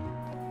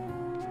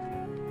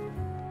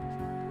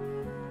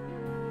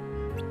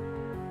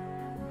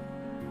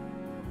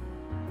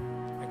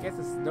 I guess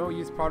it's no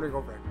use pondering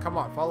over it. Come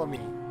on, follow me.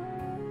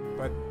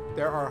 But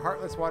there are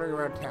Heartless wandering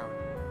around town.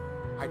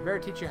 I'd better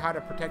teach you how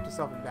to protect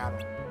yourself in battle.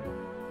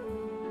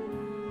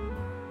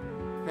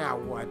 Now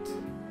what?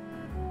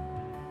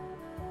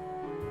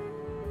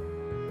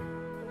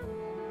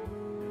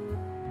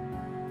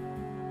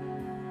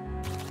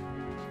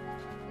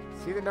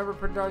 See the number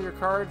printed on your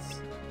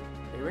cards?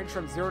 They range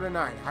from 0 to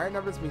 9. Higher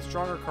numbers mean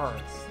stronger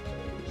cards.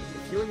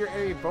 If you and your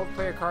enemy both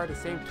play a card at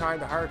the same time,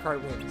 the higher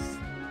card wins.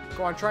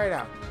 Go on, try it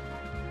out.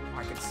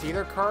 I can see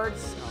their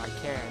cards? Oh, I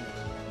can.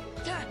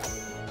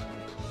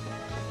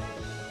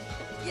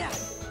 Yeah.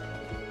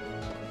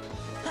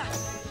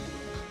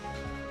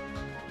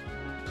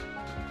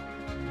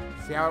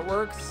 See how it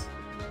works?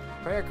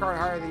 Play a card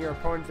higher than your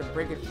opponents and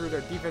break it through their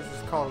defense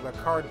is called a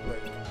card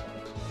break.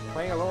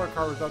 Playing a lower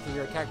card results in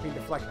your attack being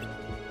deflected.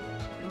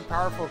 Even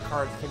powerful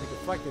cards can be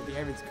deflected if the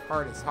enemy's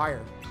card is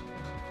higher.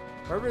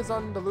 Whoever is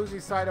on the losing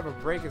side of a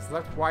break is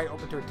left wide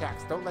open to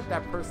attacks. Don't let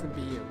that person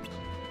be you.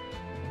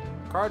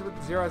 Cards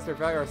with 0 as their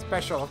value are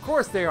special. Of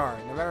course they are!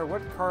 No matter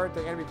what card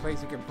the enemy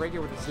plays, you can break it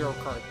with a 0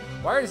 card.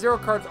 Why are 0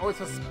 cards always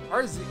so...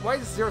 Why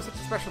is 0 such a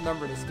special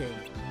number in this game?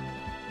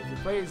 If you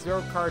play a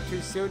 0 card too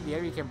soon, the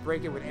enemy can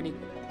break it with any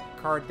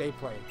card they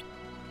play.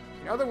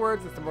 In other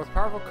words, it's the most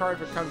powerful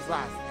card if it comes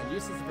last, and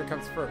useless if it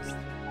comes first.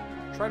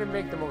 Try to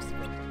make the most of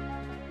it.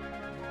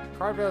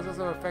 Card values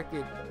also affect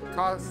the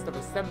cost of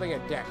assembling a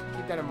deck.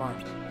 Keep that in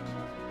mind.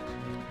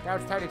 Now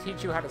it's time to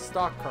teach you how to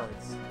stock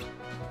cards.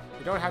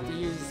 You don't have to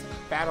use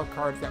battle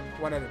cards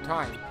one at a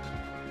time.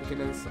 You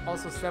can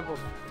also assemble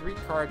 3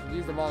 cards and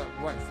use them all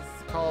at once. This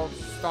is called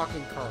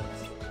stocking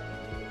cards.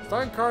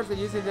 Stocking cards and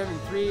using them in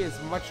 3 is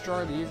much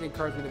stronger than using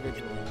cards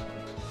individually.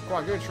 Go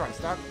on, give it a try.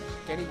 Stop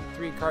getting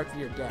 3 cards in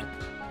your deck.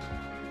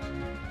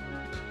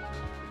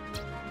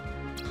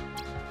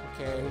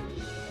 Okay.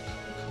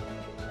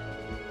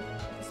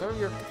 Some of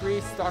your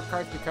 3 stock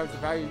cards becomes the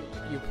value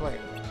you play.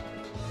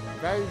 The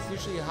value is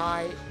usually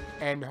high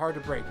and hard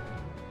to break.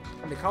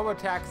 And the combo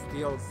attacks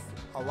deals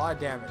a lot of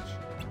damage.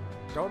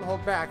 Don't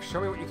hold back,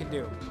 show me what you can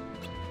do.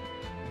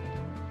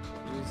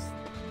 Use...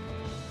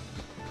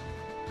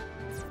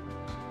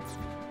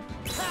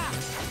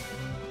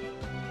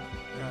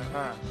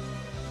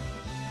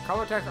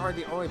 Combo attacks aren't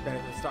the only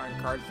benefit of starting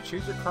cards.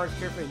 Choose your cards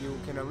carefully and you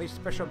can unleash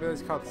special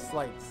abilities called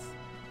Slights.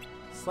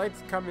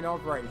 Slights come in all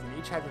varieties and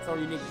each has its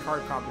own unique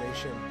card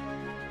combination.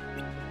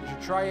 You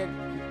should try it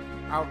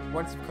out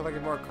once you've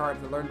collected more cards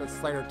and learned a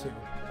slight or two.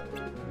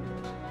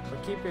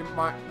 But keep in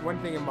mind one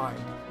thing in mind.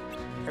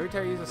 Every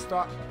time you use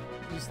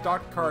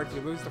stock cards,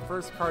 you lose the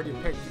first card you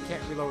picked. You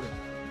can't reload it.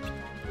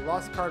 The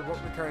lost card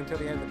won't return until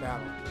the end of the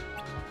battle.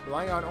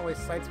 Relying on only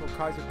Slights will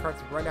cause your cards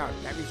to run out.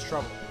 That means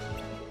trouble.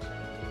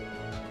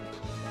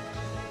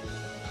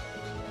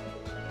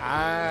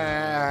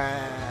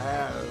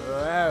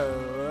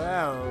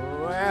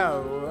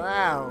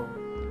 Wow.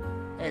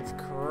 It's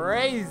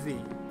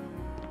crazy.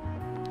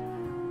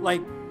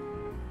 Like,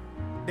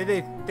 did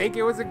they think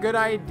it was a good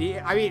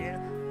idea? I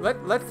mean,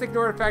 let's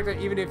ignore the fact that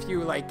even if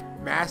you, like,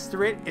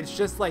 master it, it's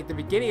just, like, the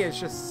beginning is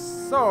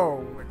just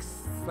so,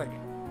 like,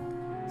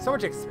 so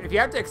much, if you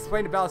have to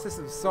explain the battle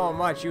system so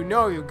much, you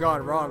know you've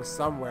gone wrong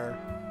somewhere.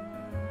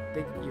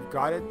 Think you've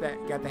got it?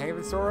 Got the hang of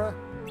it, Sora?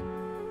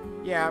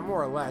 Yeah,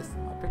 more or less.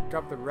 I'll pick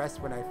up the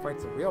rest when I fight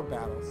some real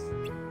battles.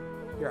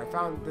 Here, I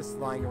found this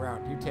lying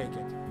around. You take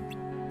it.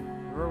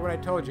 Remember what I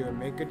told you and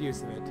make good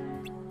use of it.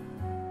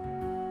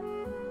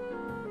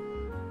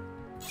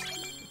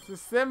 It's a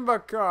Simba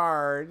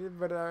card,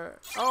 but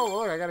oh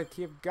look, I gotta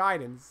keep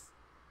guidance.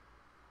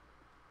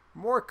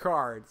 More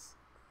cards.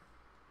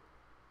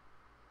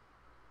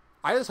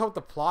 I just hope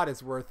the plot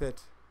is worth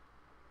it.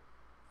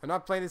 I'm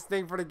not playing this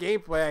thing for the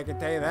gameplay, I can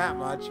tell you that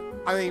much.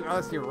 I mean,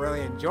 unless you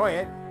really enjoy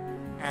it.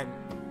 And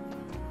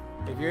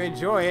if you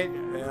enjoy it,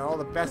 then all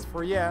the best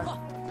for you.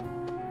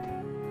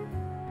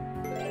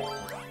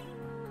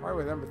 Card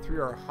with number 3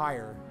 or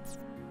higher.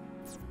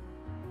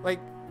 Like,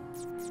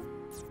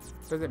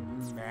 does it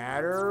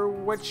matter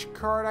which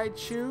card I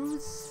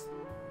choose?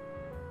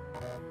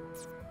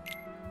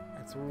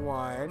 That's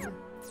 1,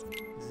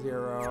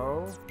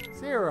 0,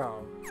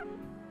 0.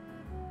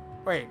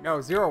 Wait, no,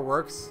 0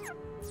 works.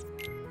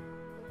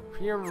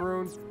 Premium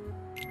Rune.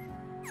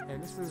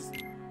 And this is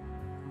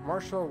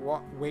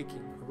Martial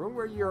Waking. A room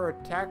where your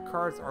attack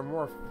cards are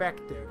more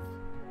effective.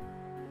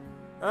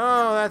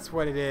 Oh, that's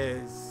what it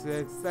is.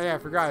 Yeah, I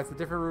forgot. It's the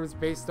different rooms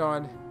based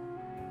on...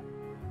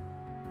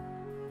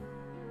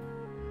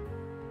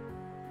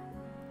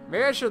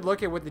 Maybe I should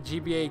look at what the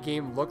GBA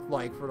game looked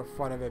like for the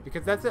fun of it.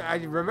 Because that's it. I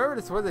remember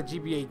this was a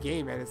GBA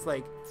game, and it's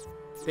like...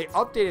 They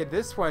updated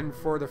this one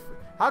for the...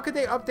 How could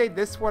they update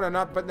this one and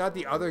but not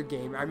the other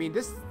game? I mean,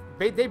 this...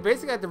 They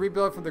basically had to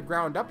rebuild it from the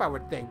ground up, I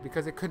would think.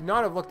 Because it could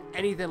not have looked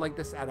anything like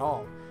this at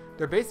all.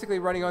 They're basically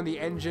running on the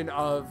engine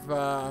of...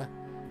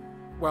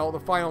 well, the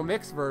Final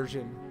Mix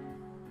version.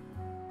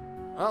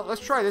 Well,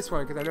 let's try this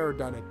one, because I've never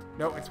done it.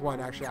 No, it's 1,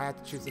 actually. I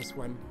have to choose this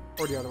one.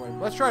 Or the other one.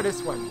 Let's try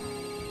this one.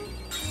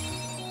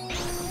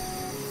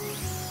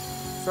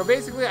 So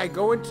basically, I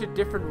go into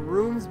different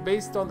rooms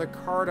based on the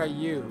card I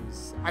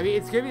use. I mean,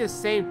 it's going to be the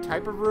same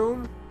type of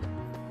room.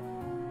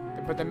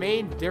 But the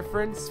main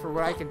difference, for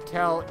what I can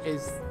tell,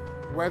 is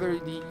whether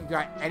you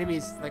got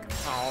enemies, like,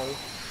 oh,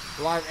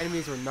 a lot of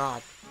enemies or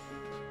not.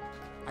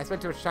 I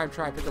spent too much time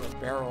trying to pick up a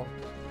barrel.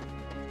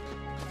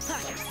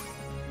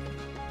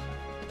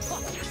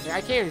 Yeah,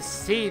 I can't even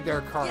see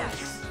their cards.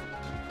 Yes.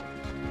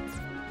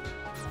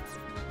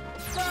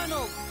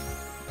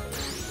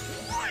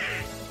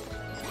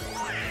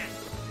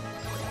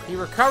 He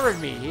recovered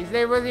me. His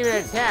name wasn't even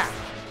an attack.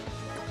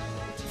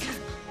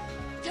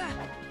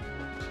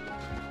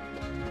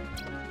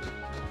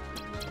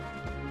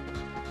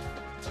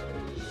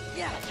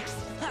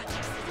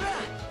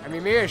 I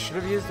mean, maybe I should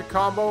have used the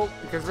combo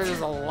because there's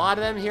a lot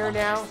of them here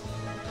now.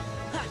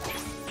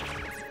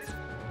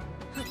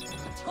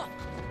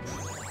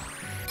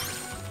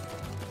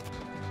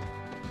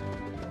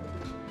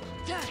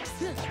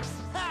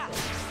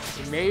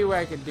 And maybe what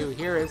I can do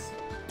here is...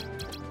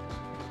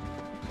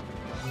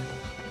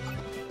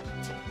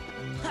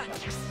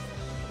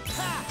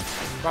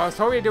 What I was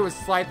hoping to do was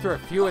slide through a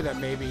few of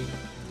them, maybe.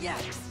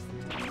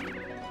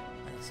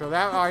 So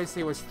that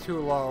obviously was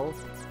too low.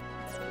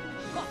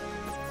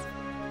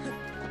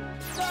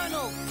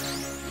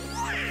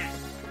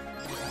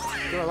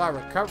 Do a lot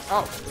of recovery.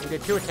 Oh, he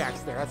did 2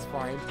 attacks there. That's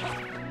fine.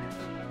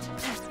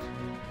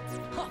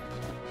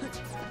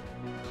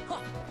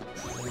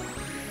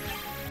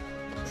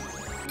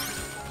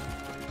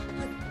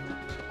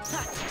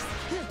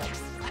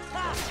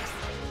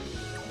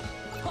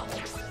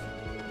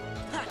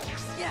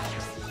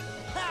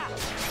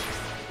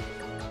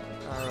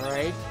 All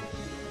right.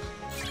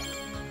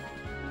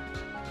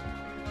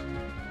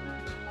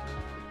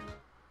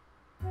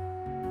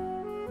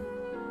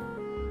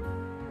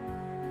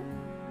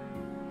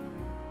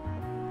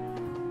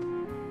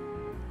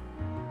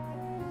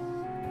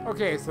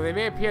 Okay, so they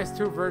made a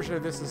PS2 version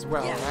of this as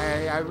well.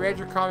 I read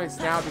your comments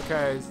now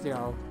because, you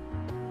know,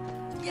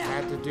 I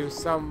had to do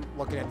some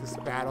looking at this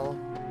battle.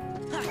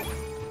 There's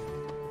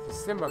a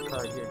Simba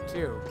card here,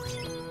 too.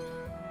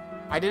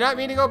 I did not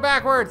mean to go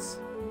backwards!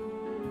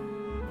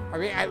 I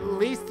mean, at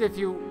least if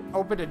you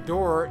open a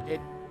door, it,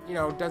 you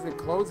know, doesn't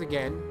close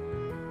again.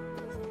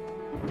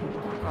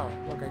 Oh,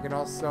 look, I can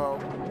also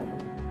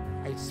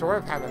I sort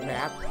of have a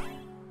map.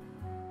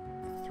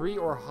 3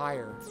 or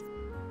higher.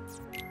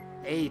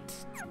 8.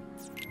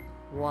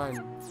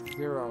 1,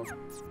 0.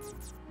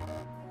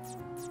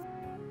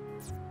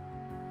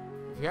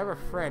 If you have a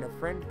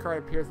friend card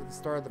appears at the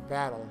start of the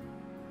battle.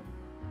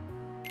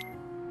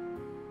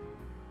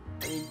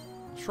 I mean,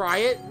 try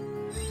it.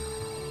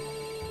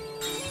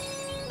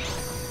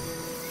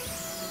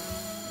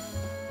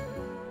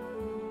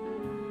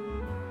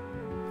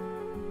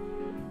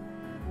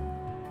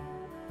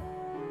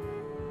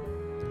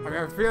 I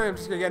mean, I'm feeling I'm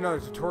just gonna get another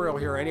tutorial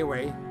here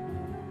anyway.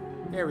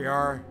 Here we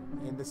are,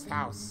 in this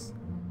house.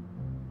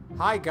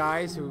 Hi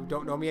guys who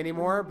don't know me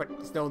anymore,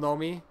 but still know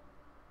me.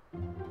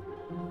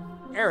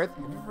 Aerith,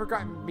 have you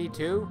forgotten me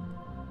too?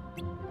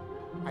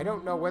 I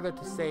don't know whether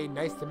to say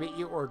nice to meet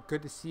you or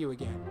good to see you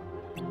again.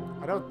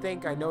 I don't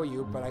think I know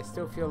you, but I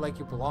still feel like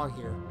you belong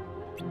here.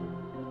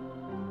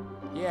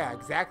 Yeah,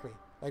 exactly.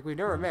 Like we've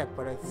never met,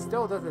 but it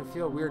still doesn't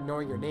feel weird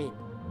knowing your name.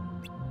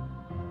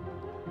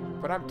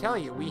 But I'm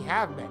telling you, we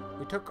have met.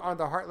 We took on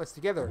the Heartless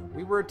together.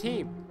 We were a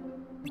team.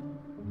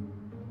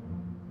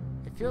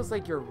 It feels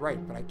like you're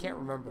right, but I can't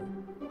remember.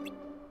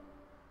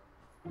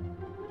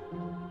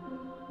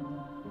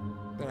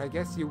 Then I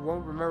guess you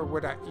won't remember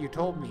what you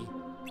told me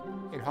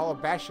in Hall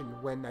of Bastion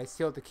when I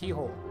sealed the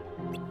keyhole.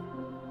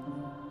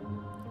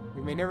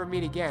 We may never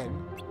meet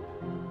again,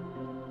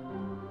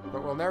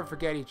 but we'll never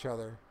forget each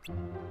other.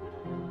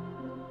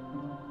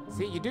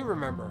 See, you do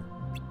remember.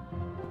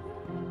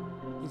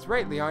 He's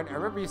right, Leon. I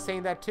remember you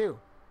saying that too.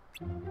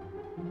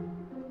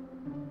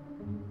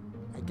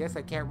 I guess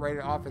I can't write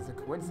it off as a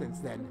coincidence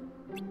then.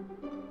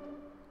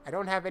 I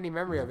don't have any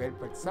memory of it,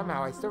 but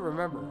somehow I still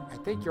remember. I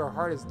think your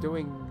heart is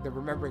doing the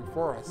remembering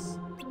for us.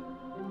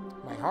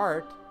 My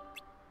heart?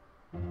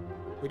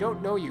 We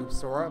don't know you,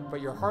 Sora,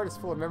 but your heart is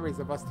full of memories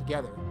of us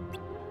together.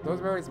 Those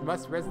memories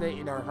must resonate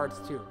in our hearts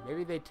too.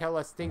 Maybe they tell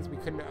us things we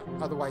couldn't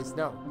otherwise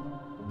know.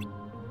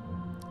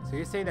 So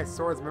you're saying that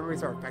Sora's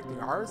memories are affecting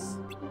ours?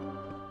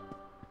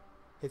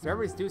 His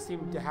memories do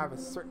seem to have a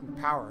certain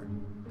power.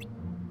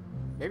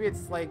 Maybe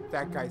it's like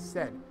that guy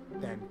said,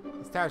 then.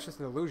 This town is just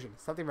an illusion,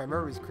 something my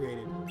memories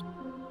created.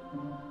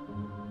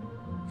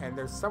 And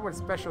there's someone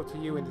special to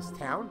you in this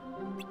town?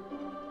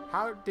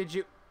 How did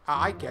you...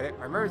 I get it.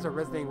 My memories are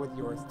resonating with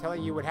yours,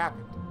 telling you what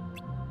happened.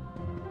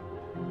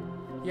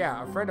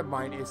 Yeah, a friend of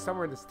mine is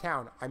somewhere in this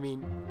town. I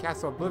mean,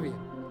 Castle Oblivion.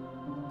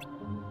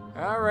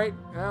 Alright,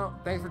 well,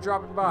 thanks for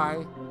dropping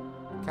by.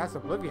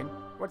 Castle Oblivion?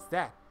 What's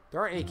that? There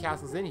aren't any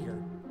castles in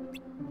here.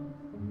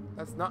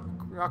 That's not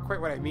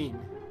quite what I mean.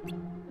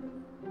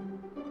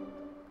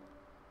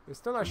 You're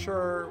still not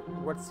sure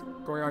what's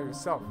going on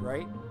yourself,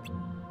 right?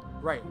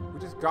 Right, we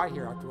just got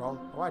here after all.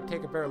 I want to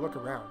take a better look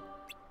around.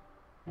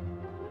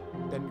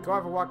 Then go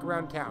have a walk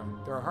around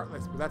town. There are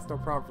Heartless, but that's no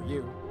problem for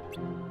you.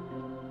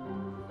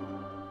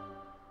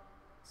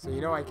 So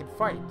you know I can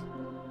fight.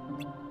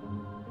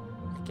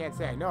 I can't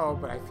say I know,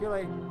 but I feel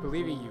like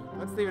believing you.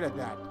 Let's leave it at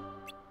that.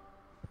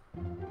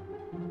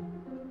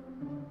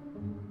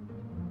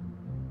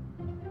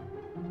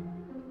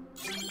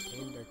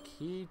 And the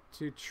key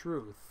to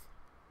truth.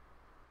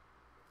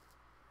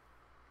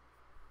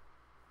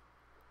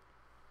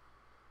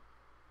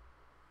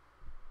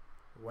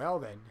 Well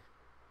then.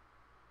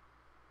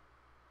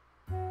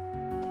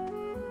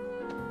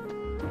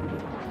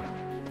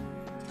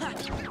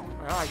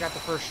 Well, I got the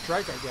first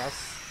strike, I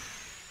guess.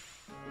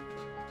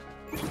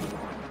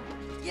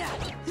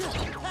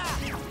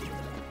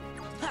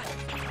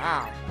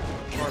 Wow.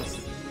 Of course.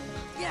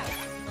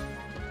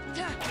 I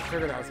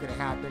figured that was gonna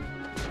happen.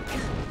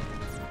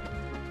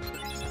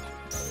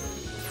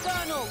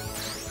 Donald!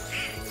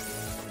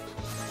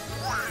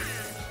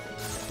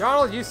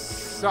 Donald, you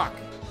suck.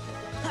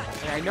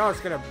 And I know it's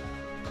gonna...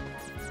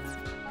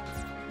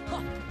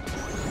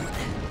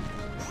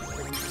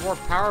 There's more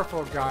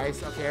powerful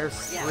guys. Okay,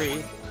 there's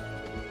 3.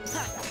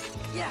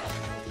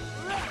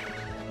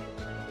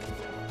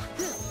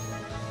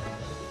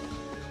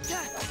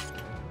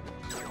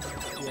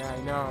 Yeah,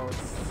 I know.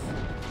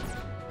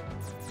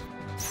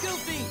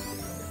 Goofy.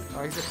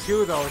 Oh, he's a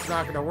 2 though. It's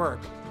not gonna work.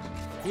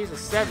 He's a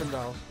 7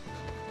 though.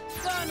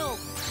 Donald.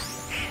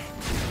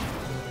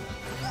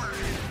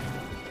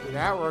 See,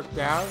 that worked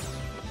out.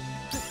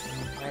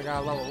 I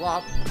gotta level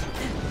up.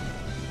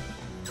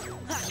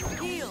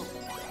 Heal.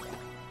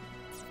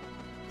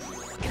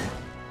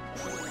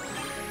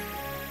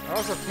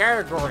 Also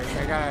categories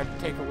I gotta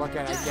take a look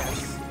at, I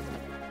guess.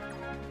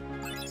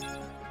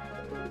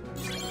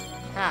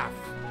 Half.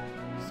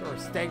 Sort of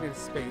stagnant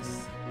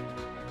space.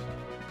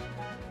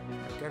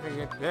 I definitely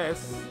get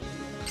this.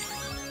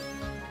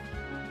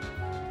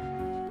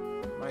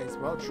 Might as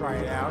well try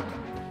it out.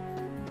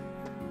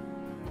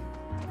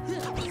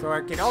 So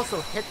I can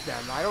also hit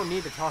them. I don't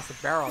need to toss a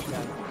barrel at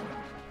them.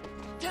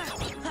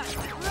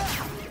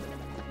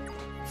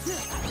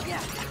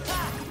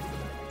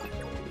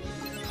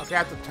 Okay, I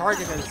have to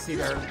target them to see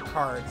their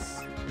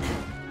cards.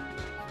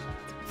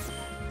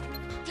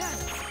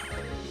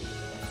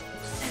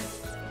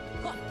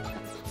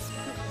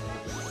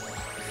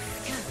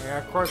 Yeah,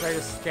 of course I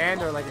just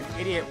stand there like an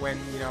idiot when,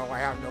 you know, I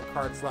have no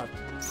cards left.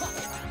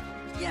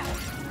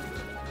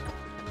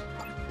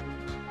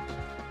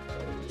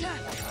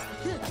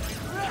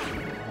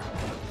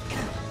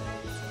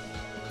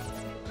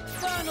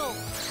 Final.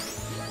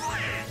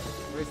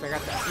 At least I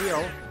got the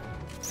heal.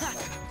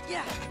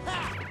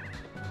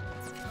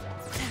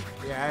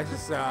 Yeah,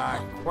 this is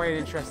quite an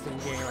interesting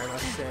game, I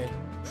must say.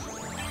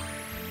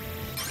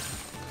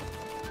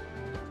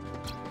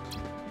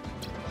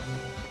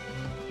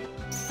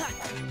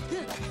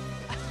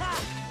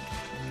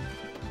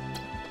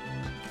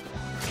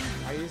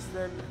 I use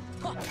them.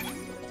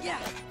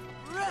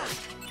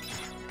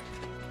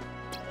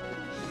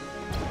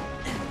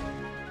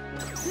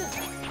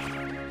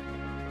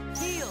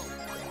 Heal.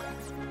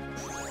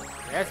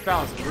 Yeah, this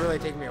battle's really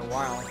taking me a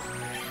while.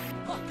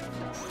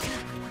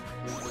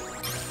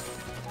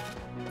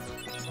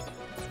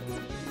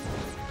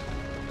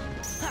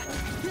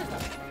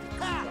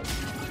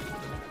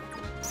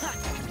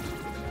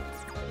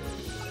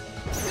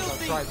 I'll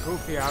try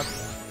Goofy out.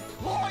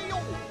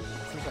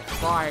 Seems like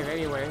 5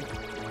 anyway.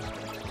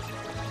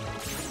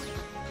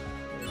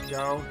 There we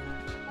go.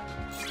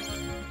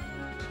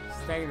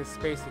 Staying in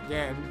space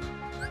again.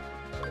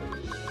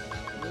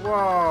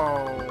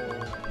 Whoa!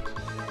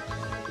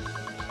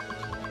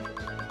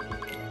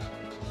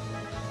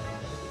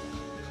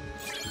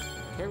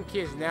 Kim Key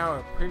is now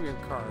a premium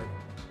card.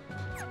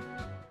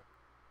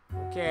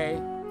 Okay.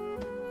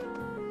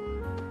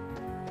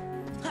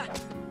 I'll have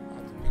to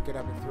pick it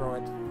up and throw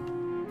it.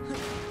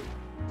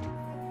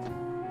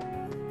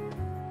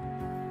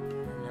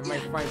 I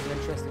might find some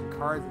interesting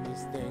cards in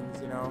these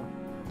things, you know.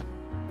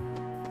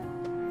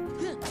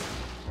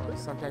 Or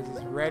sometimes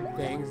these red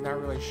things,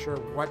 not really sure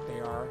what they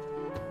are.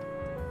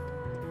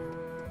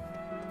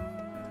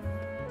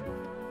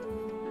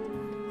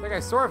 It's like I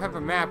sort of have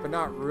a map, but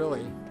not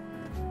really.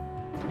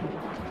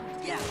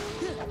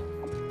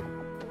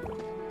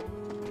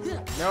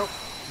 Nope,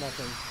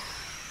 nothing.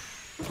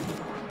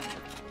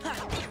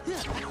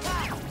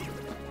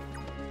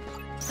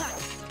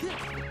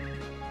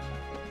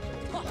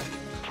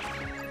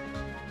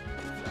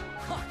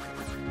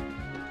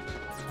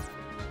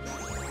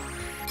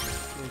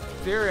 In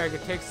theory, I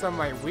could take some of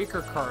my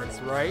weaker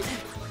cards, right?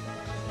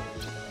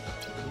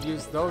 And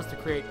use those to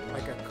create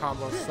like a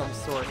combo of some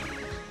sort.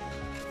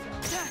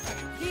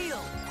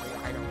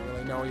 I don't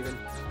really know even.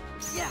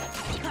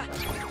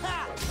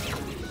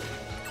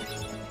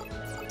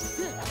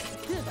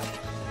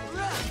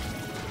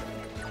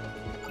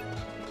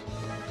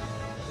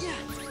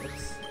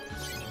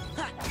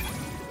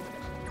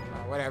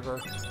 Whatever.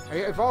 I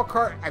mean, if all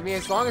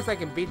as long as I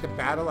can beat the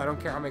battle, I don't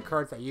care how many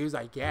cards I use,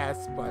 I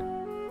guess, but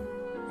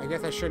I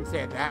guess I shouldn't say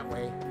it that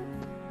way.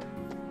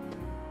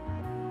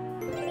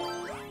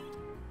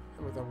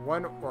 With a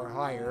 1 or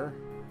higher.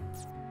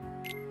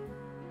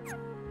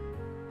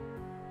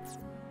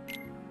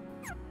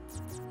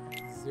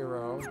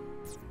 Zero. I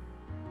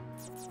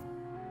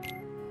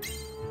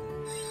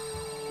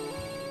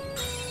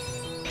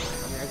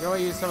mean, I can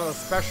only use some of those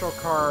special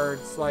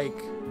cards, like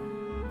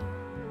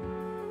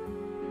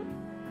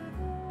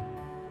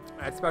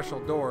at special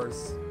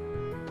doors.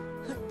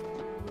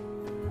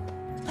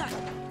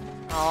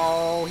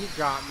 Oh, he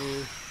got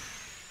me.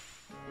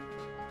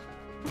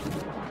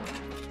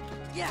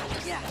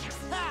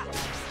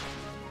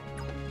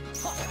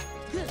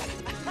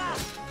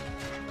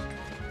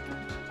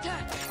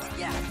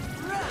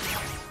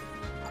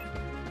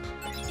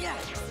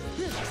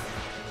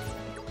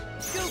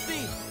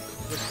 Goofy.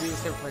 Just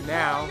use him for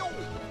now.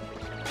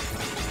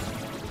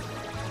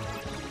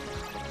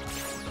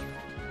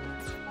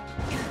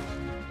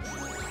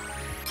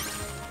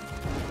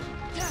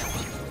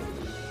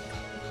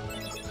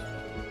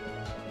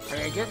 I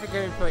mean, I guess the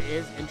gameplay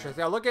is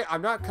interesting.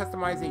 I'm not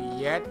customizing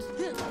yet.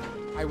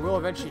 I will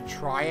eventually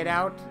try it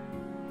out.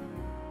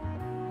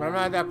 But I'm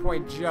not at that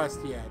point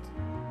just yet.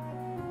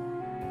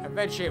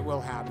 Eventually it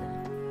will happen.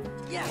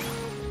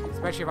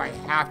 Especially if I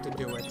have to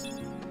do it.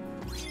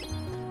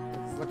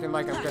 It's looking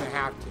like I'm gonna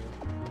have to.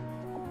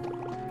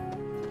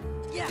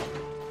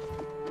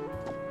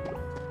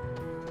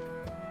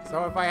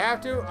 So if I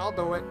have to, I'll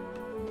do it.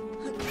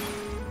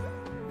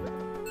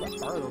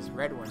 What are those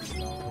red ones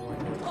though?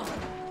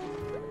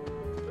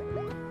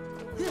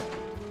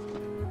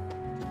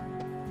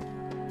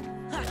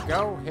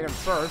 Go, hit him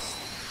first.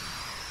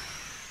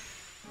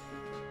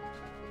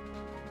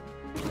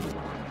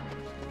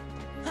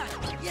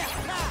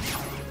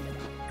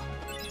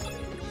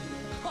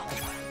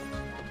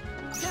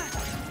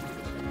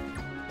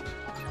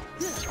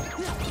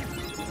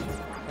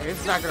 Hey, this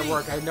is not gonna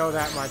work, I know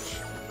that much.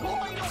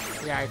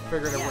 Yeah, I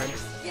figured it went.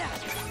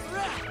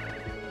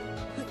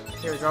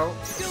 Here we go.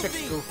 6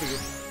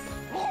 Goofies.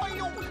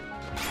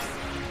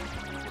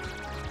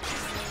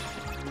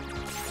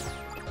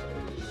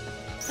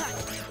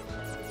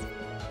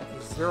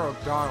 0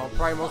 Donald,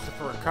 probably mostly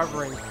for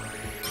recovering.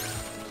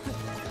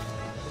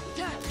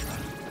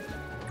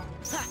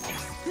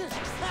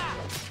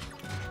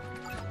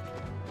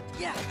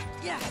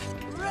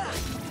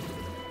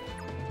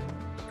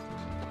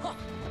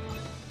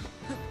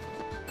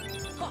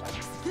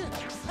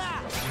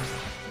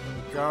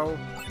 Go.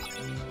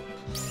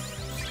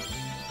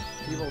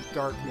 Evil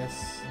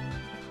darkness.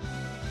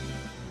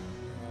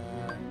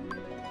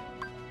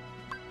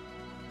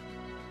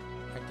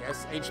 I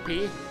guess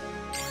HP.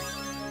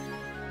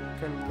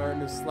 Couldn't learn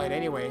new sleight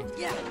anyway.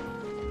 Yeah.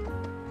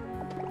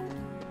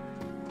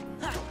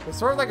 There's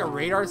sort of like a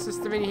radar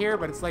system in here,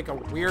 but it's like a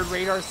weird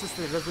radar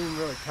system that doesn't even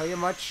really tell you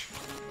much.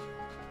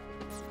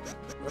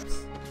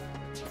 Whoops.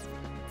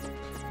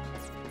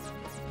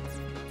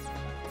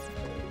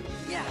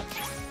 Yeah.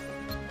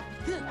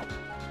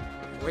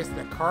 Wasted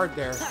a card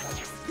there.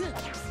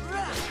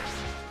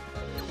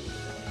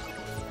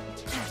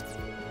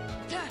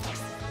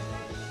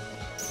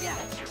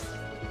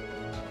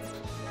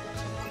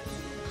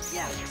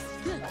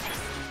 There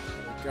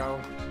we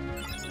go.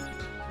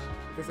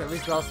 Guess at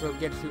least also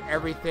get to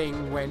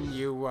everything when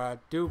you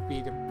do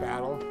beat a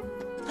battle.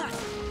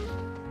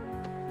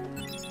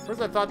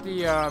 First I thought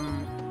the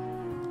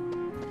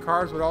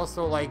cards would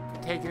also like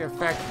take an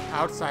effect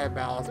outside of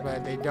battles,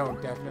 but they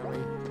don't, definitely.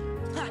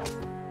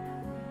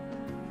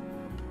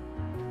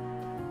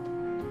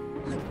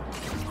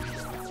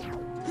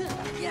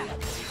 Yeah. There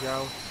we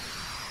go.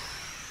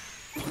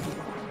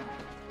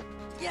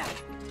 Yeah.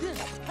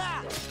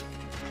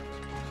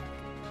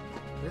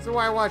 This is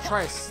why I want to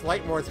try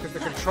Slight more, because the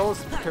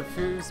controls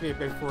confuse me a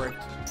bit for it.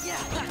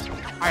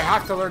 I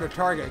have to learn to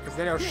target, because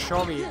then it'll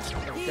show me if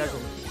it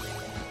doesn't.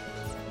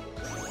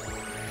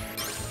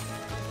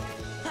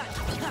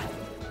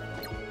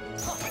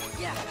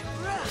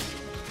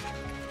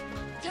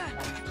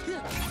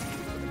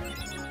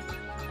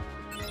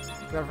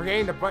 I'm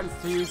forgetting the buttons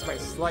to use my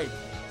Slight.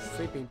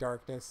 Sleeping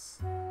Darkness.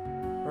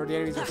 Or the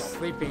enemies are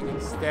sleeping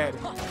instead.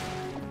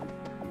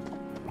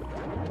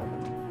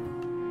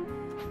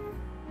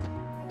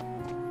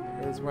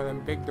 There's one of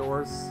them big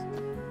doors.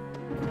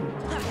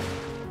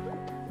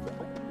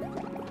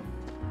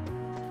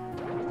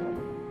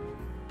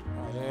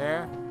 Oh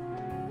yeah.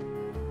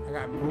 I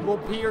got Moogle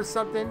P or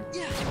something.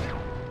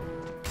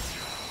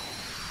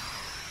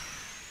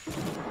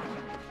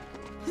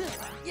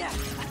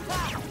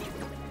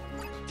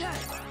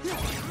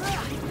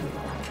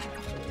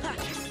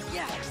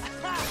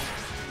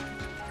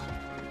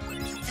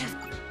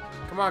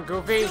 Come on,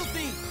 Goofy.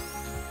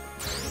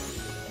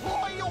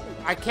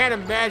 I can't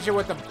imagine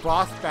what the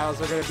boss battles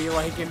are going to be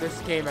like in this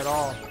game at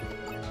all.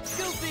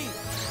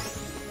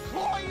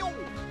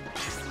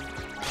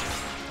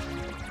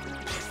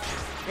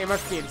 They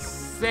must be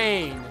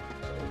insane.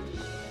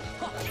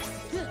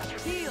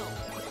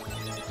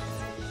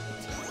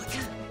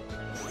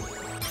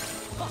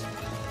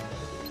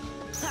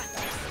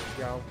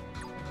 Go.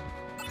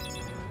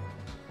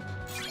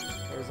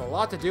 There's a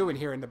lot to do in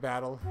here in the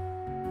battle.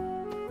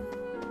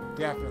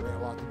 Definitely a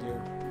lot to do.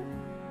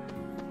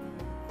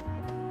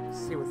 Let's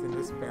see what's in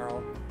this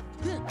barrel.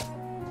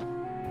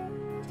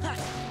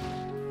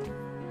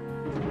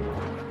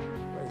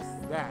 What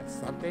is that?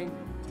 Something?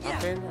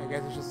 Nothing? I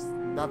guess it's just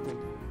nothing.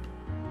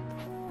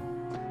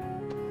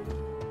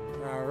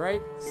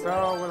 Alright,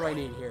 so what do I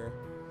need here?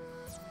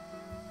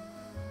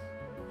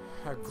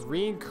 A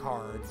green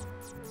card.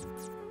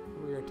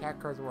 Ooh, your attack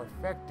cards are more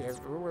effective.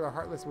 Remember where the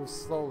Heartless moves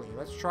slowly.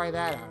 Let's try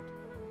that out.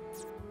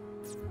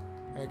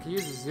 I can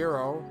use a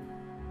 0.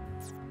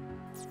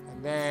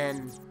 And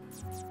then...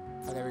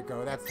 oh, there we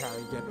go. That's how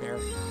you get there.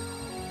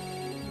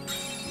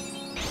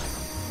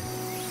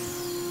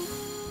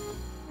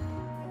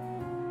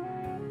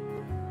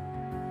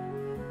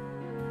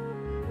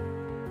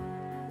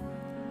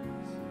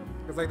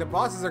 Because, like, the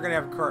bosses are going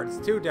to have cards,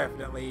 too,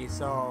 definitely,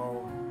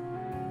 so...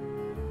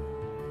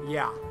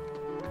 yeah.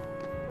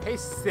 Hey,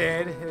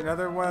 Sid.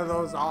 Another one of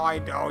those, oh, I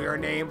know your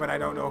name, but I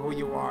don't know who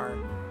you are.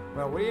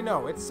 Well, what do you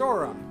know? It's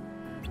Sora.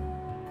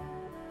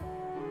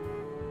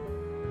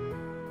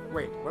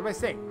 Wait, what am I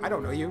saying? I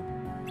don't know you.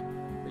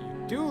 But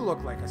you do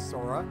look like a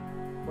Sora.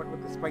 What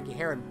with the spiky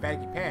hair and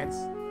baggy pants.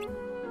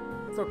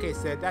 It's okay,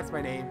 Sid. That's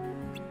my name.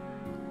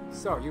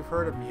 So, you've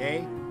heard of me,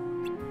 eh?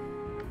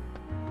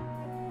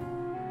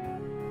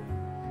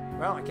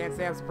 Well, I can't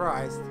say I'm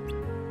surprised.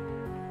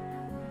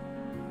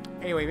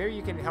 Anyway, maybe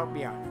you can help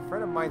me out. A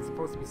friend of mine's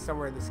supposed to be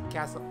somewhere in this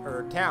castle,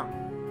 or town.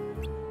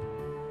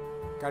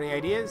 Got any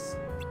ideas?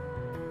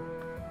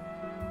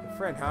 Your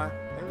friend, huh?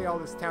 Lately all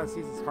this town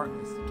sees is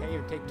Heartless. You can't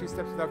even take 2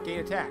 steps without getting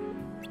attacked.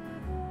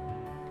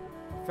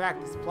 In fact,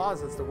 this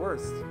plaza's the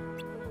worst.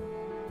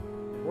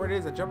 Word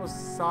is, a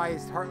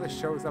jumbo-sized Heartless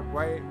shows up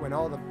right when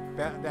all the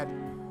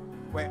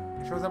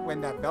shows up when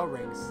that bell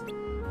rings.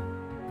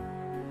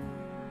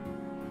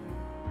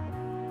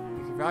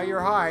 If you value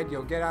your hide,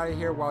 you'll get out of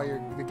here while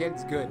the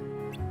get's good.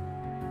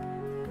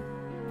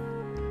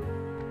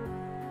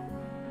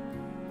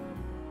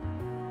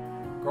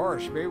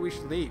 Gosh, maybe we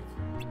should leave.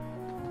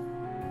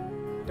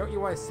 Don't you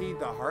want to see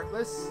the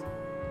Heartless?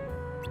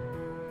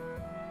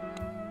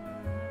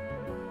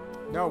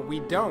 No, we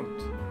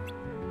don't.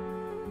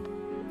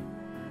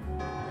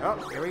 Oh,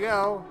 here we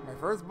go. My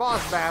first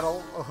boss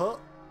battle.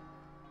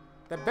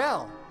 The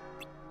bell.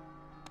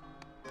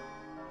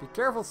 Be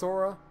careful,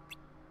 Sora.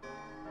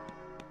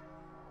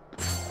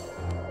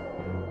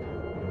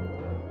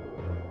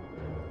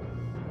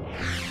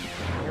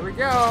 Here we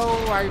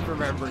go. I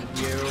remember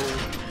you.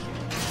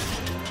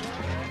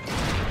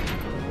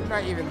 You're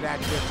not even that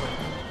different.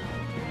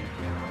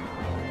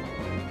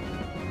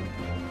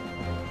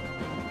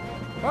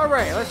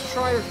 Alright, let's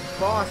try this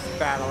boss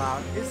battle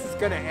out. This is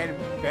gonna end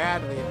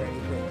badly, if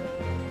anything.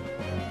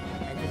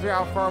 And consider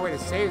how far away the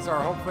saves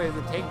are, hopefully it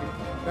doesn't take me.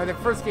 No, the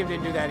first game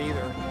didn't do that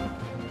either.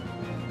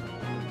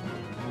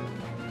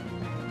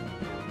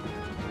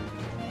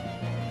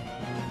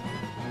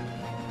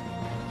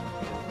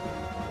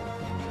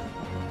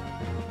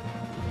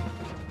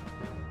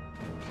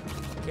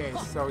 Okay,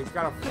 so he's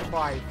got a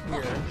 5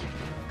 here.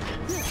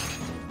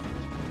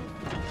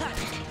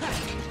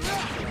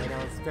 I know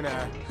it's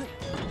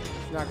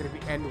not gonna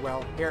end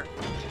well. Here.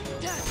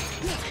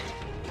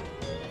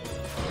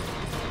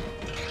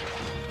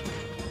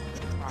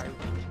 Alright.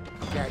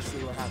 Okay, I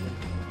see what happened.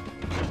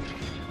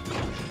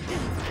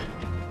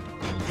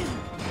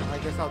 I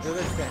guess I'll do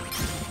this then.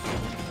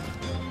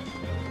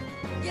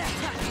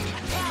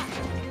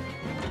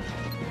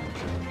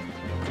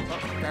 Oh,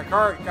 got a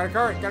cart, got a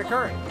cart, got a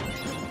cart.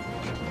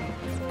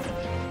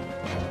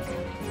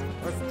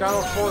 What's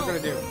Donald Ford gonna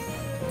do?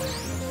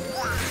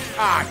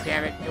 Ah,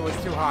 damn it. It was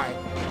too high.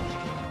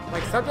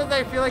 Like, sometimes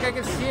I feel like I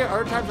can see it,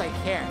 other times I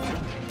can't.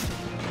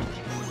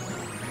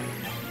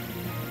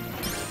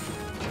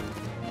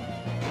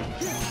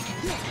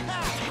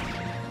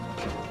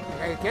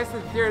 I guess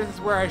in theory this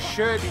is where I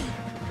should.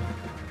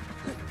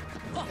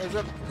 There's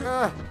a...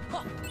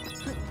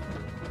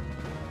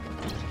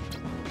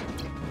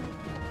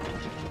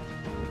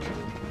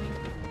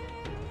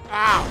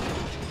 Ow!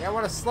 I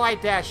want to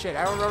slide dash it.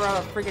 I don't know how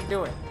to freaking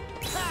do it.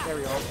 There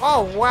we go.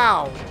 Oh,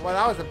 wow. Well,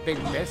 that was a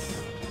big miss.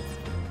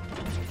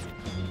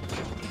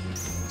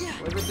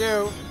 What does it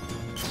do?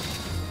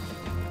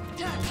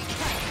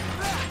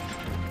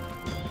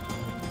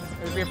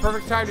 It'd be a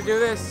perfect time to do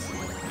this.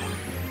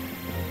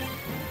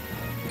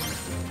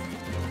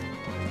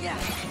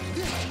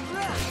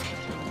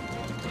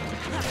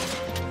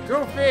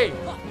 Goofy!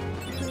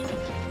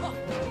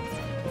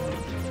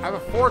 I have a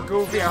 4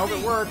 Goofy. I hope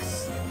it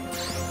works.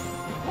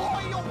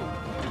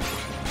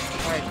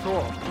 Alright,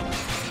 cool.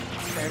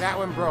 Okay, that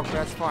one broke, but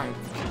that's fine.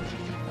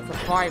 That's a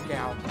 5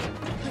 now.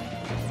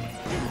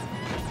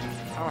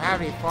 I don't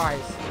have any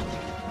 5s.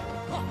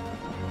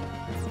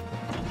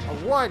 A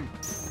 1!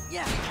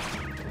 Yeah.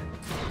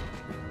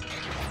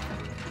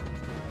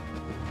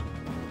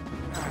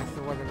 Ah, this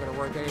wasn't gonna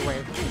work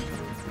anyway.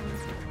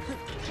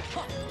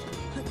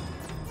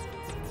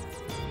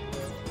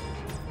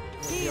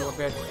 Heal a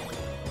bit.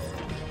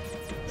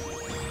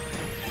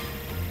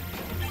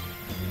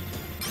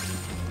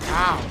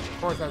 Ow!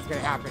 Of course that's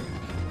gonna happen.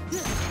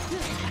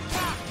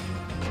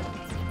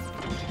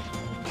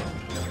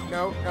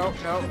 No, no,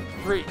 no.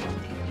 3.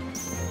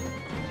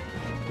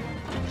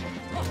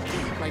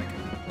 Like,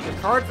 the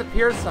cards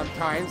appear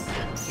sometimes.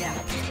 Yeah.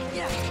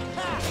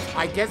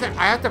 I guess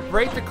I have to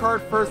break the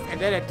card first and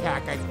then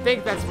attack. I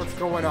think that's what's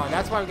going on.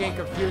 That's why I'm getting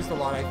confused a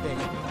lot, I think.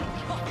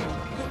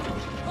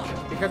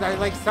 Because I,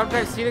 like,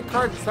 sometimes see the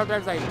cards and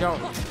sometimes I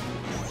don't.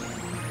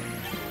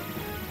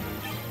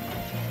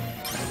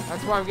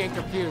 That's why I'm getting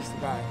confused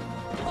about it.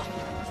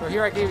 So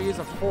here I can use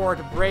a 4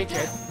 to break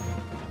it.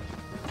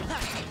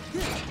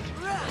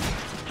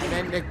 And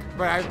then,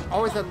 but I've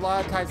always had a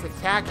lot of times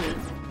attacking.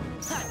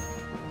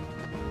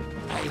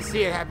 You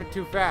see it happen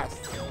too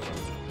fast.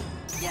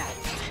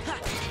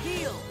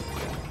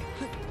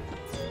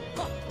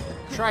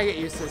 Try to get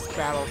used to this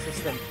battle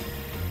system.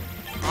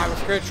 I was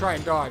gonna try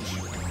and dodge.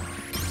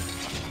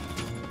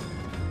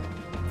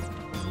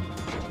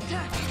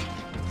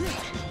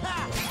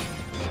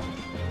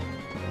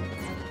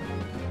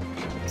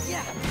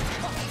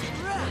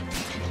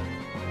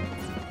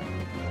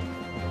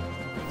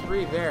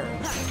 Three there.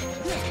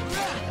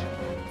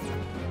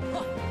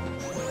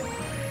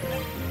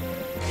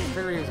 I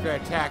figured he was gonna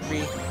attack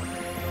me,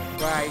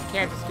 but I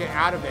can't just get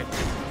out of it.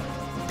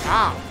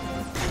 Ow!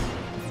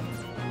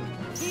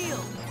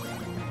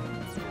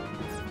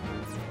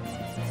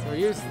 So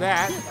use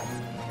that.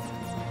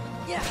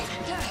 Yeah.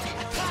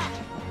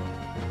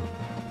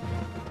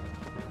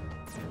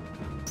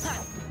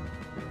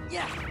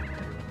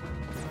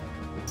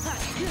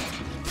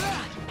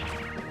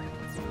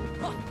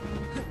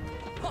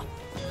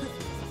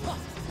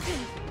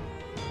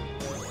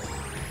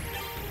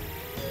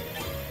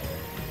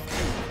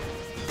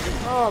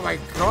 Oh my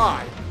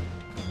god!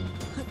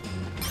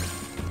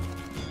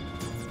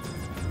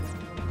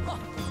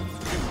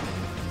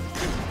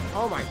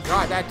 Oh my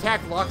god, that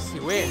attack locks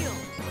you in.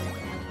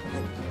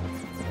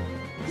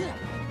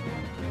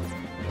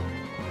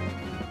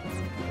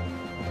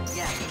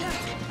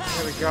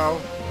 There we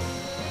go.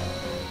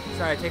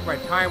 So I take my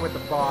time with the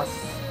boss.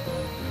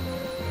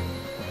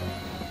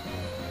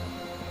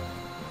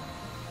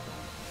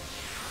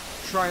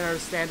 Trying to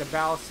understand the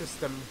battle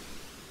system.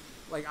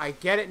 Like, I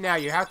get it now.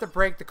 You have to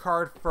break the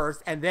card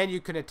first, and then you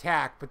can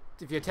attack. But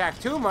if you attack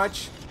too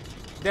much,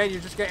 then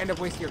you're just going to end up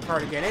wasting your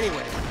card again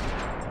anyway.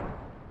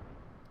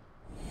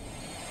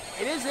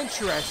 It is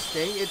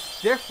interesting.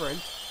 It's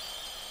different.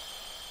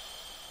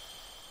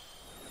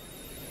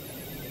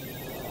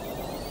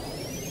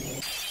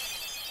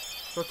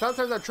 So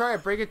sometimes I'm trying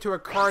to break it to a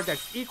card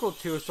that's equal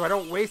to, so I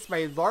don't waste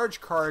my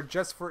large card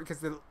just for,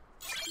 because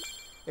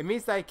it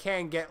means that I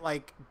can get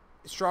like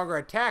stronger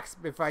attacks.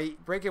 If I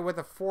break it with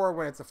a 4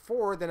 when it's a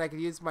 4, then I can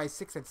use my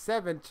 6 and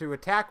 7 to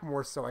attack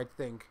more, so I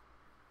think.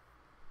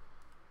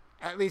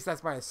 At least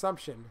that's my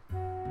assumption.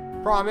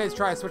 Problem is,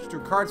 trying to switch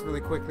through cards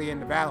really quickly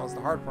in the battle is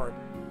the hard part.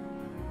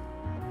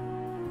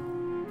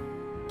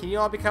 Can you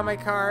all become my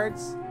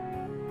cards?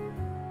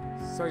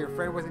 So your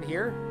friend wasn't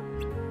here?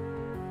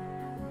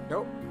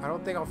 Nope, I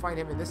don't think I'll find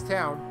him in this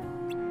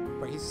town.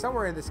 But he's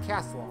somewhere in this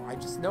castle, I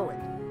just know it.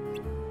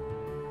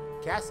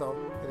 Castle?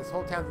 And this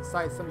whole town's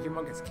inside some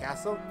humongous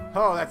castle?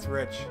 Oh, that's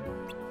rich.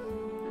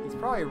 He's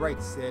probably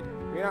right, Sid.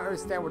 We may not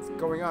understand what's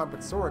going on,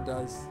 but Sora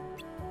does.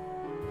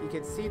 He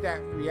can see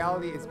that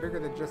reality is bigger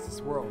than just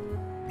this world.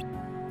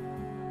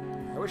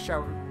 I wish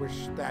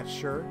that,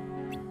 sure.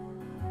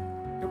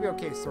 You'll be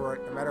okay, Sora.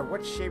 No matter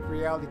what shape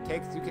reality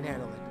takes, you can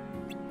handle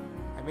it.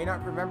 I may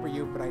not remember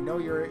you, but I know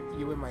you're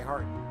you in my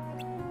heart.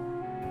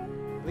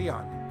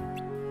 Leon.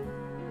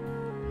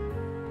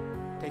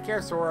 Take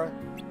care, Sora.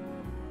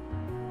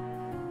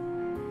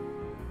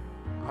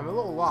 I'm a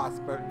little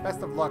lost, but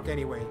best of luck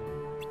anyway.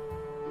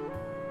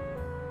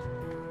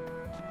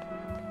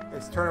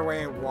 Let's turn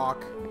away and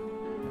walk.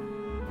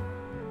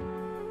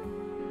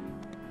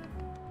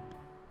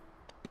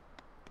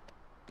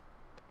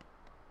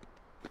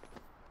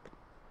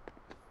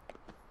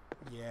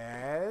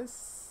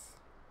 Yes?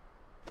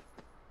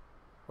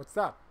 What's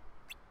up?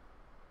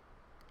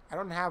 I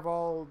don't have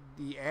all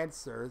the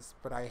answers,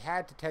 but I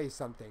had to tell you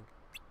something.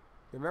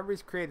 Your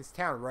memories create this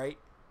town, right?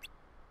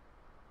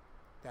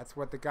 That's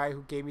what the guy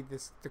who gave me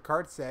the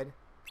card said.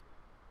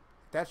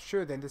 If that's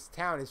true, then this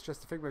town is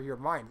just a figment of your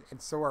mind,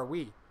 and so are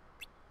we.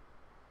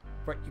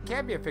 But you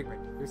can't be a figment.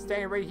 You're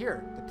standing right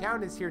here. The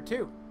town is here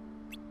too.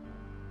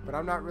 But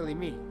I'm not really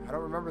me. I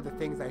don't remember the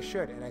things I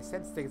should, and I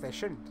sense things I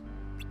shouldn't.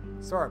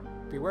 Sora,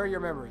 beware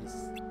your memories.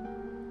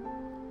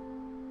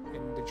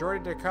 In the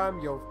journey to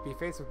come, you'll be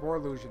faced with more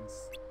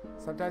illusions.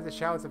 Sometimes the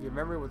shadows of your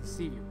memory will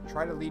deceive you,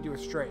 try to lead you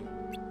astray.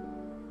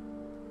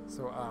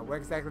 So, what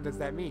exactly does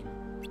that mean?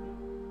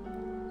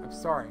 I'm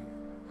sorry.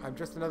 I'm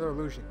just another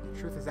illusion. The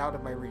truth is out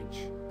of my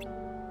reach.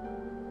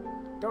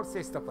 Don't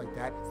say stuff like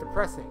that. It's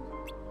depressing.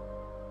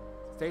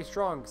 Stay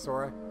strong,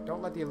 Sora.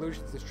 Don't let the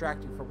illusions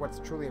distract you from what's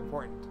truly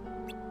important.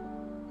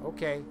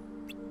 Okay.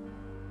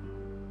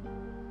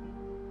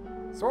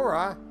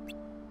 Sora?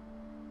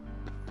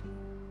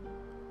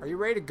 Are you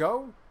ready to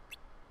go?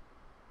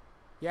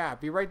 Yeah,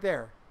 be right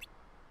there.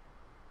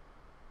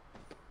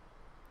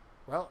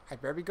 Well,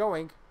 I'd better be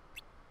going.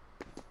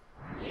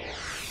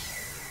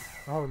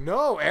 Oh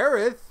no,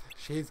 Aerith!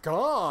 She's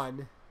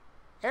gone!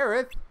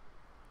 Aerith?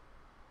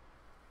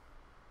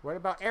 What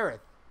about Aerith?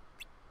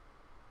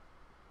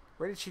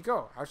 Where did she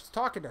go? I was just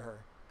talking to her.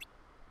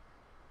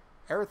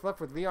 Aerith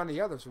left with Leon and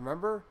the others,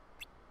 remember?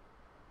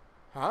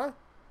 Huh?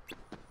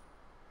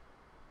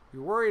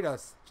 You worried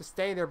us, just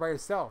staying there by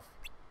yourself.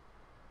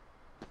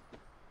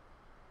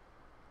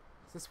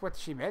 Is this what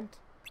she meant?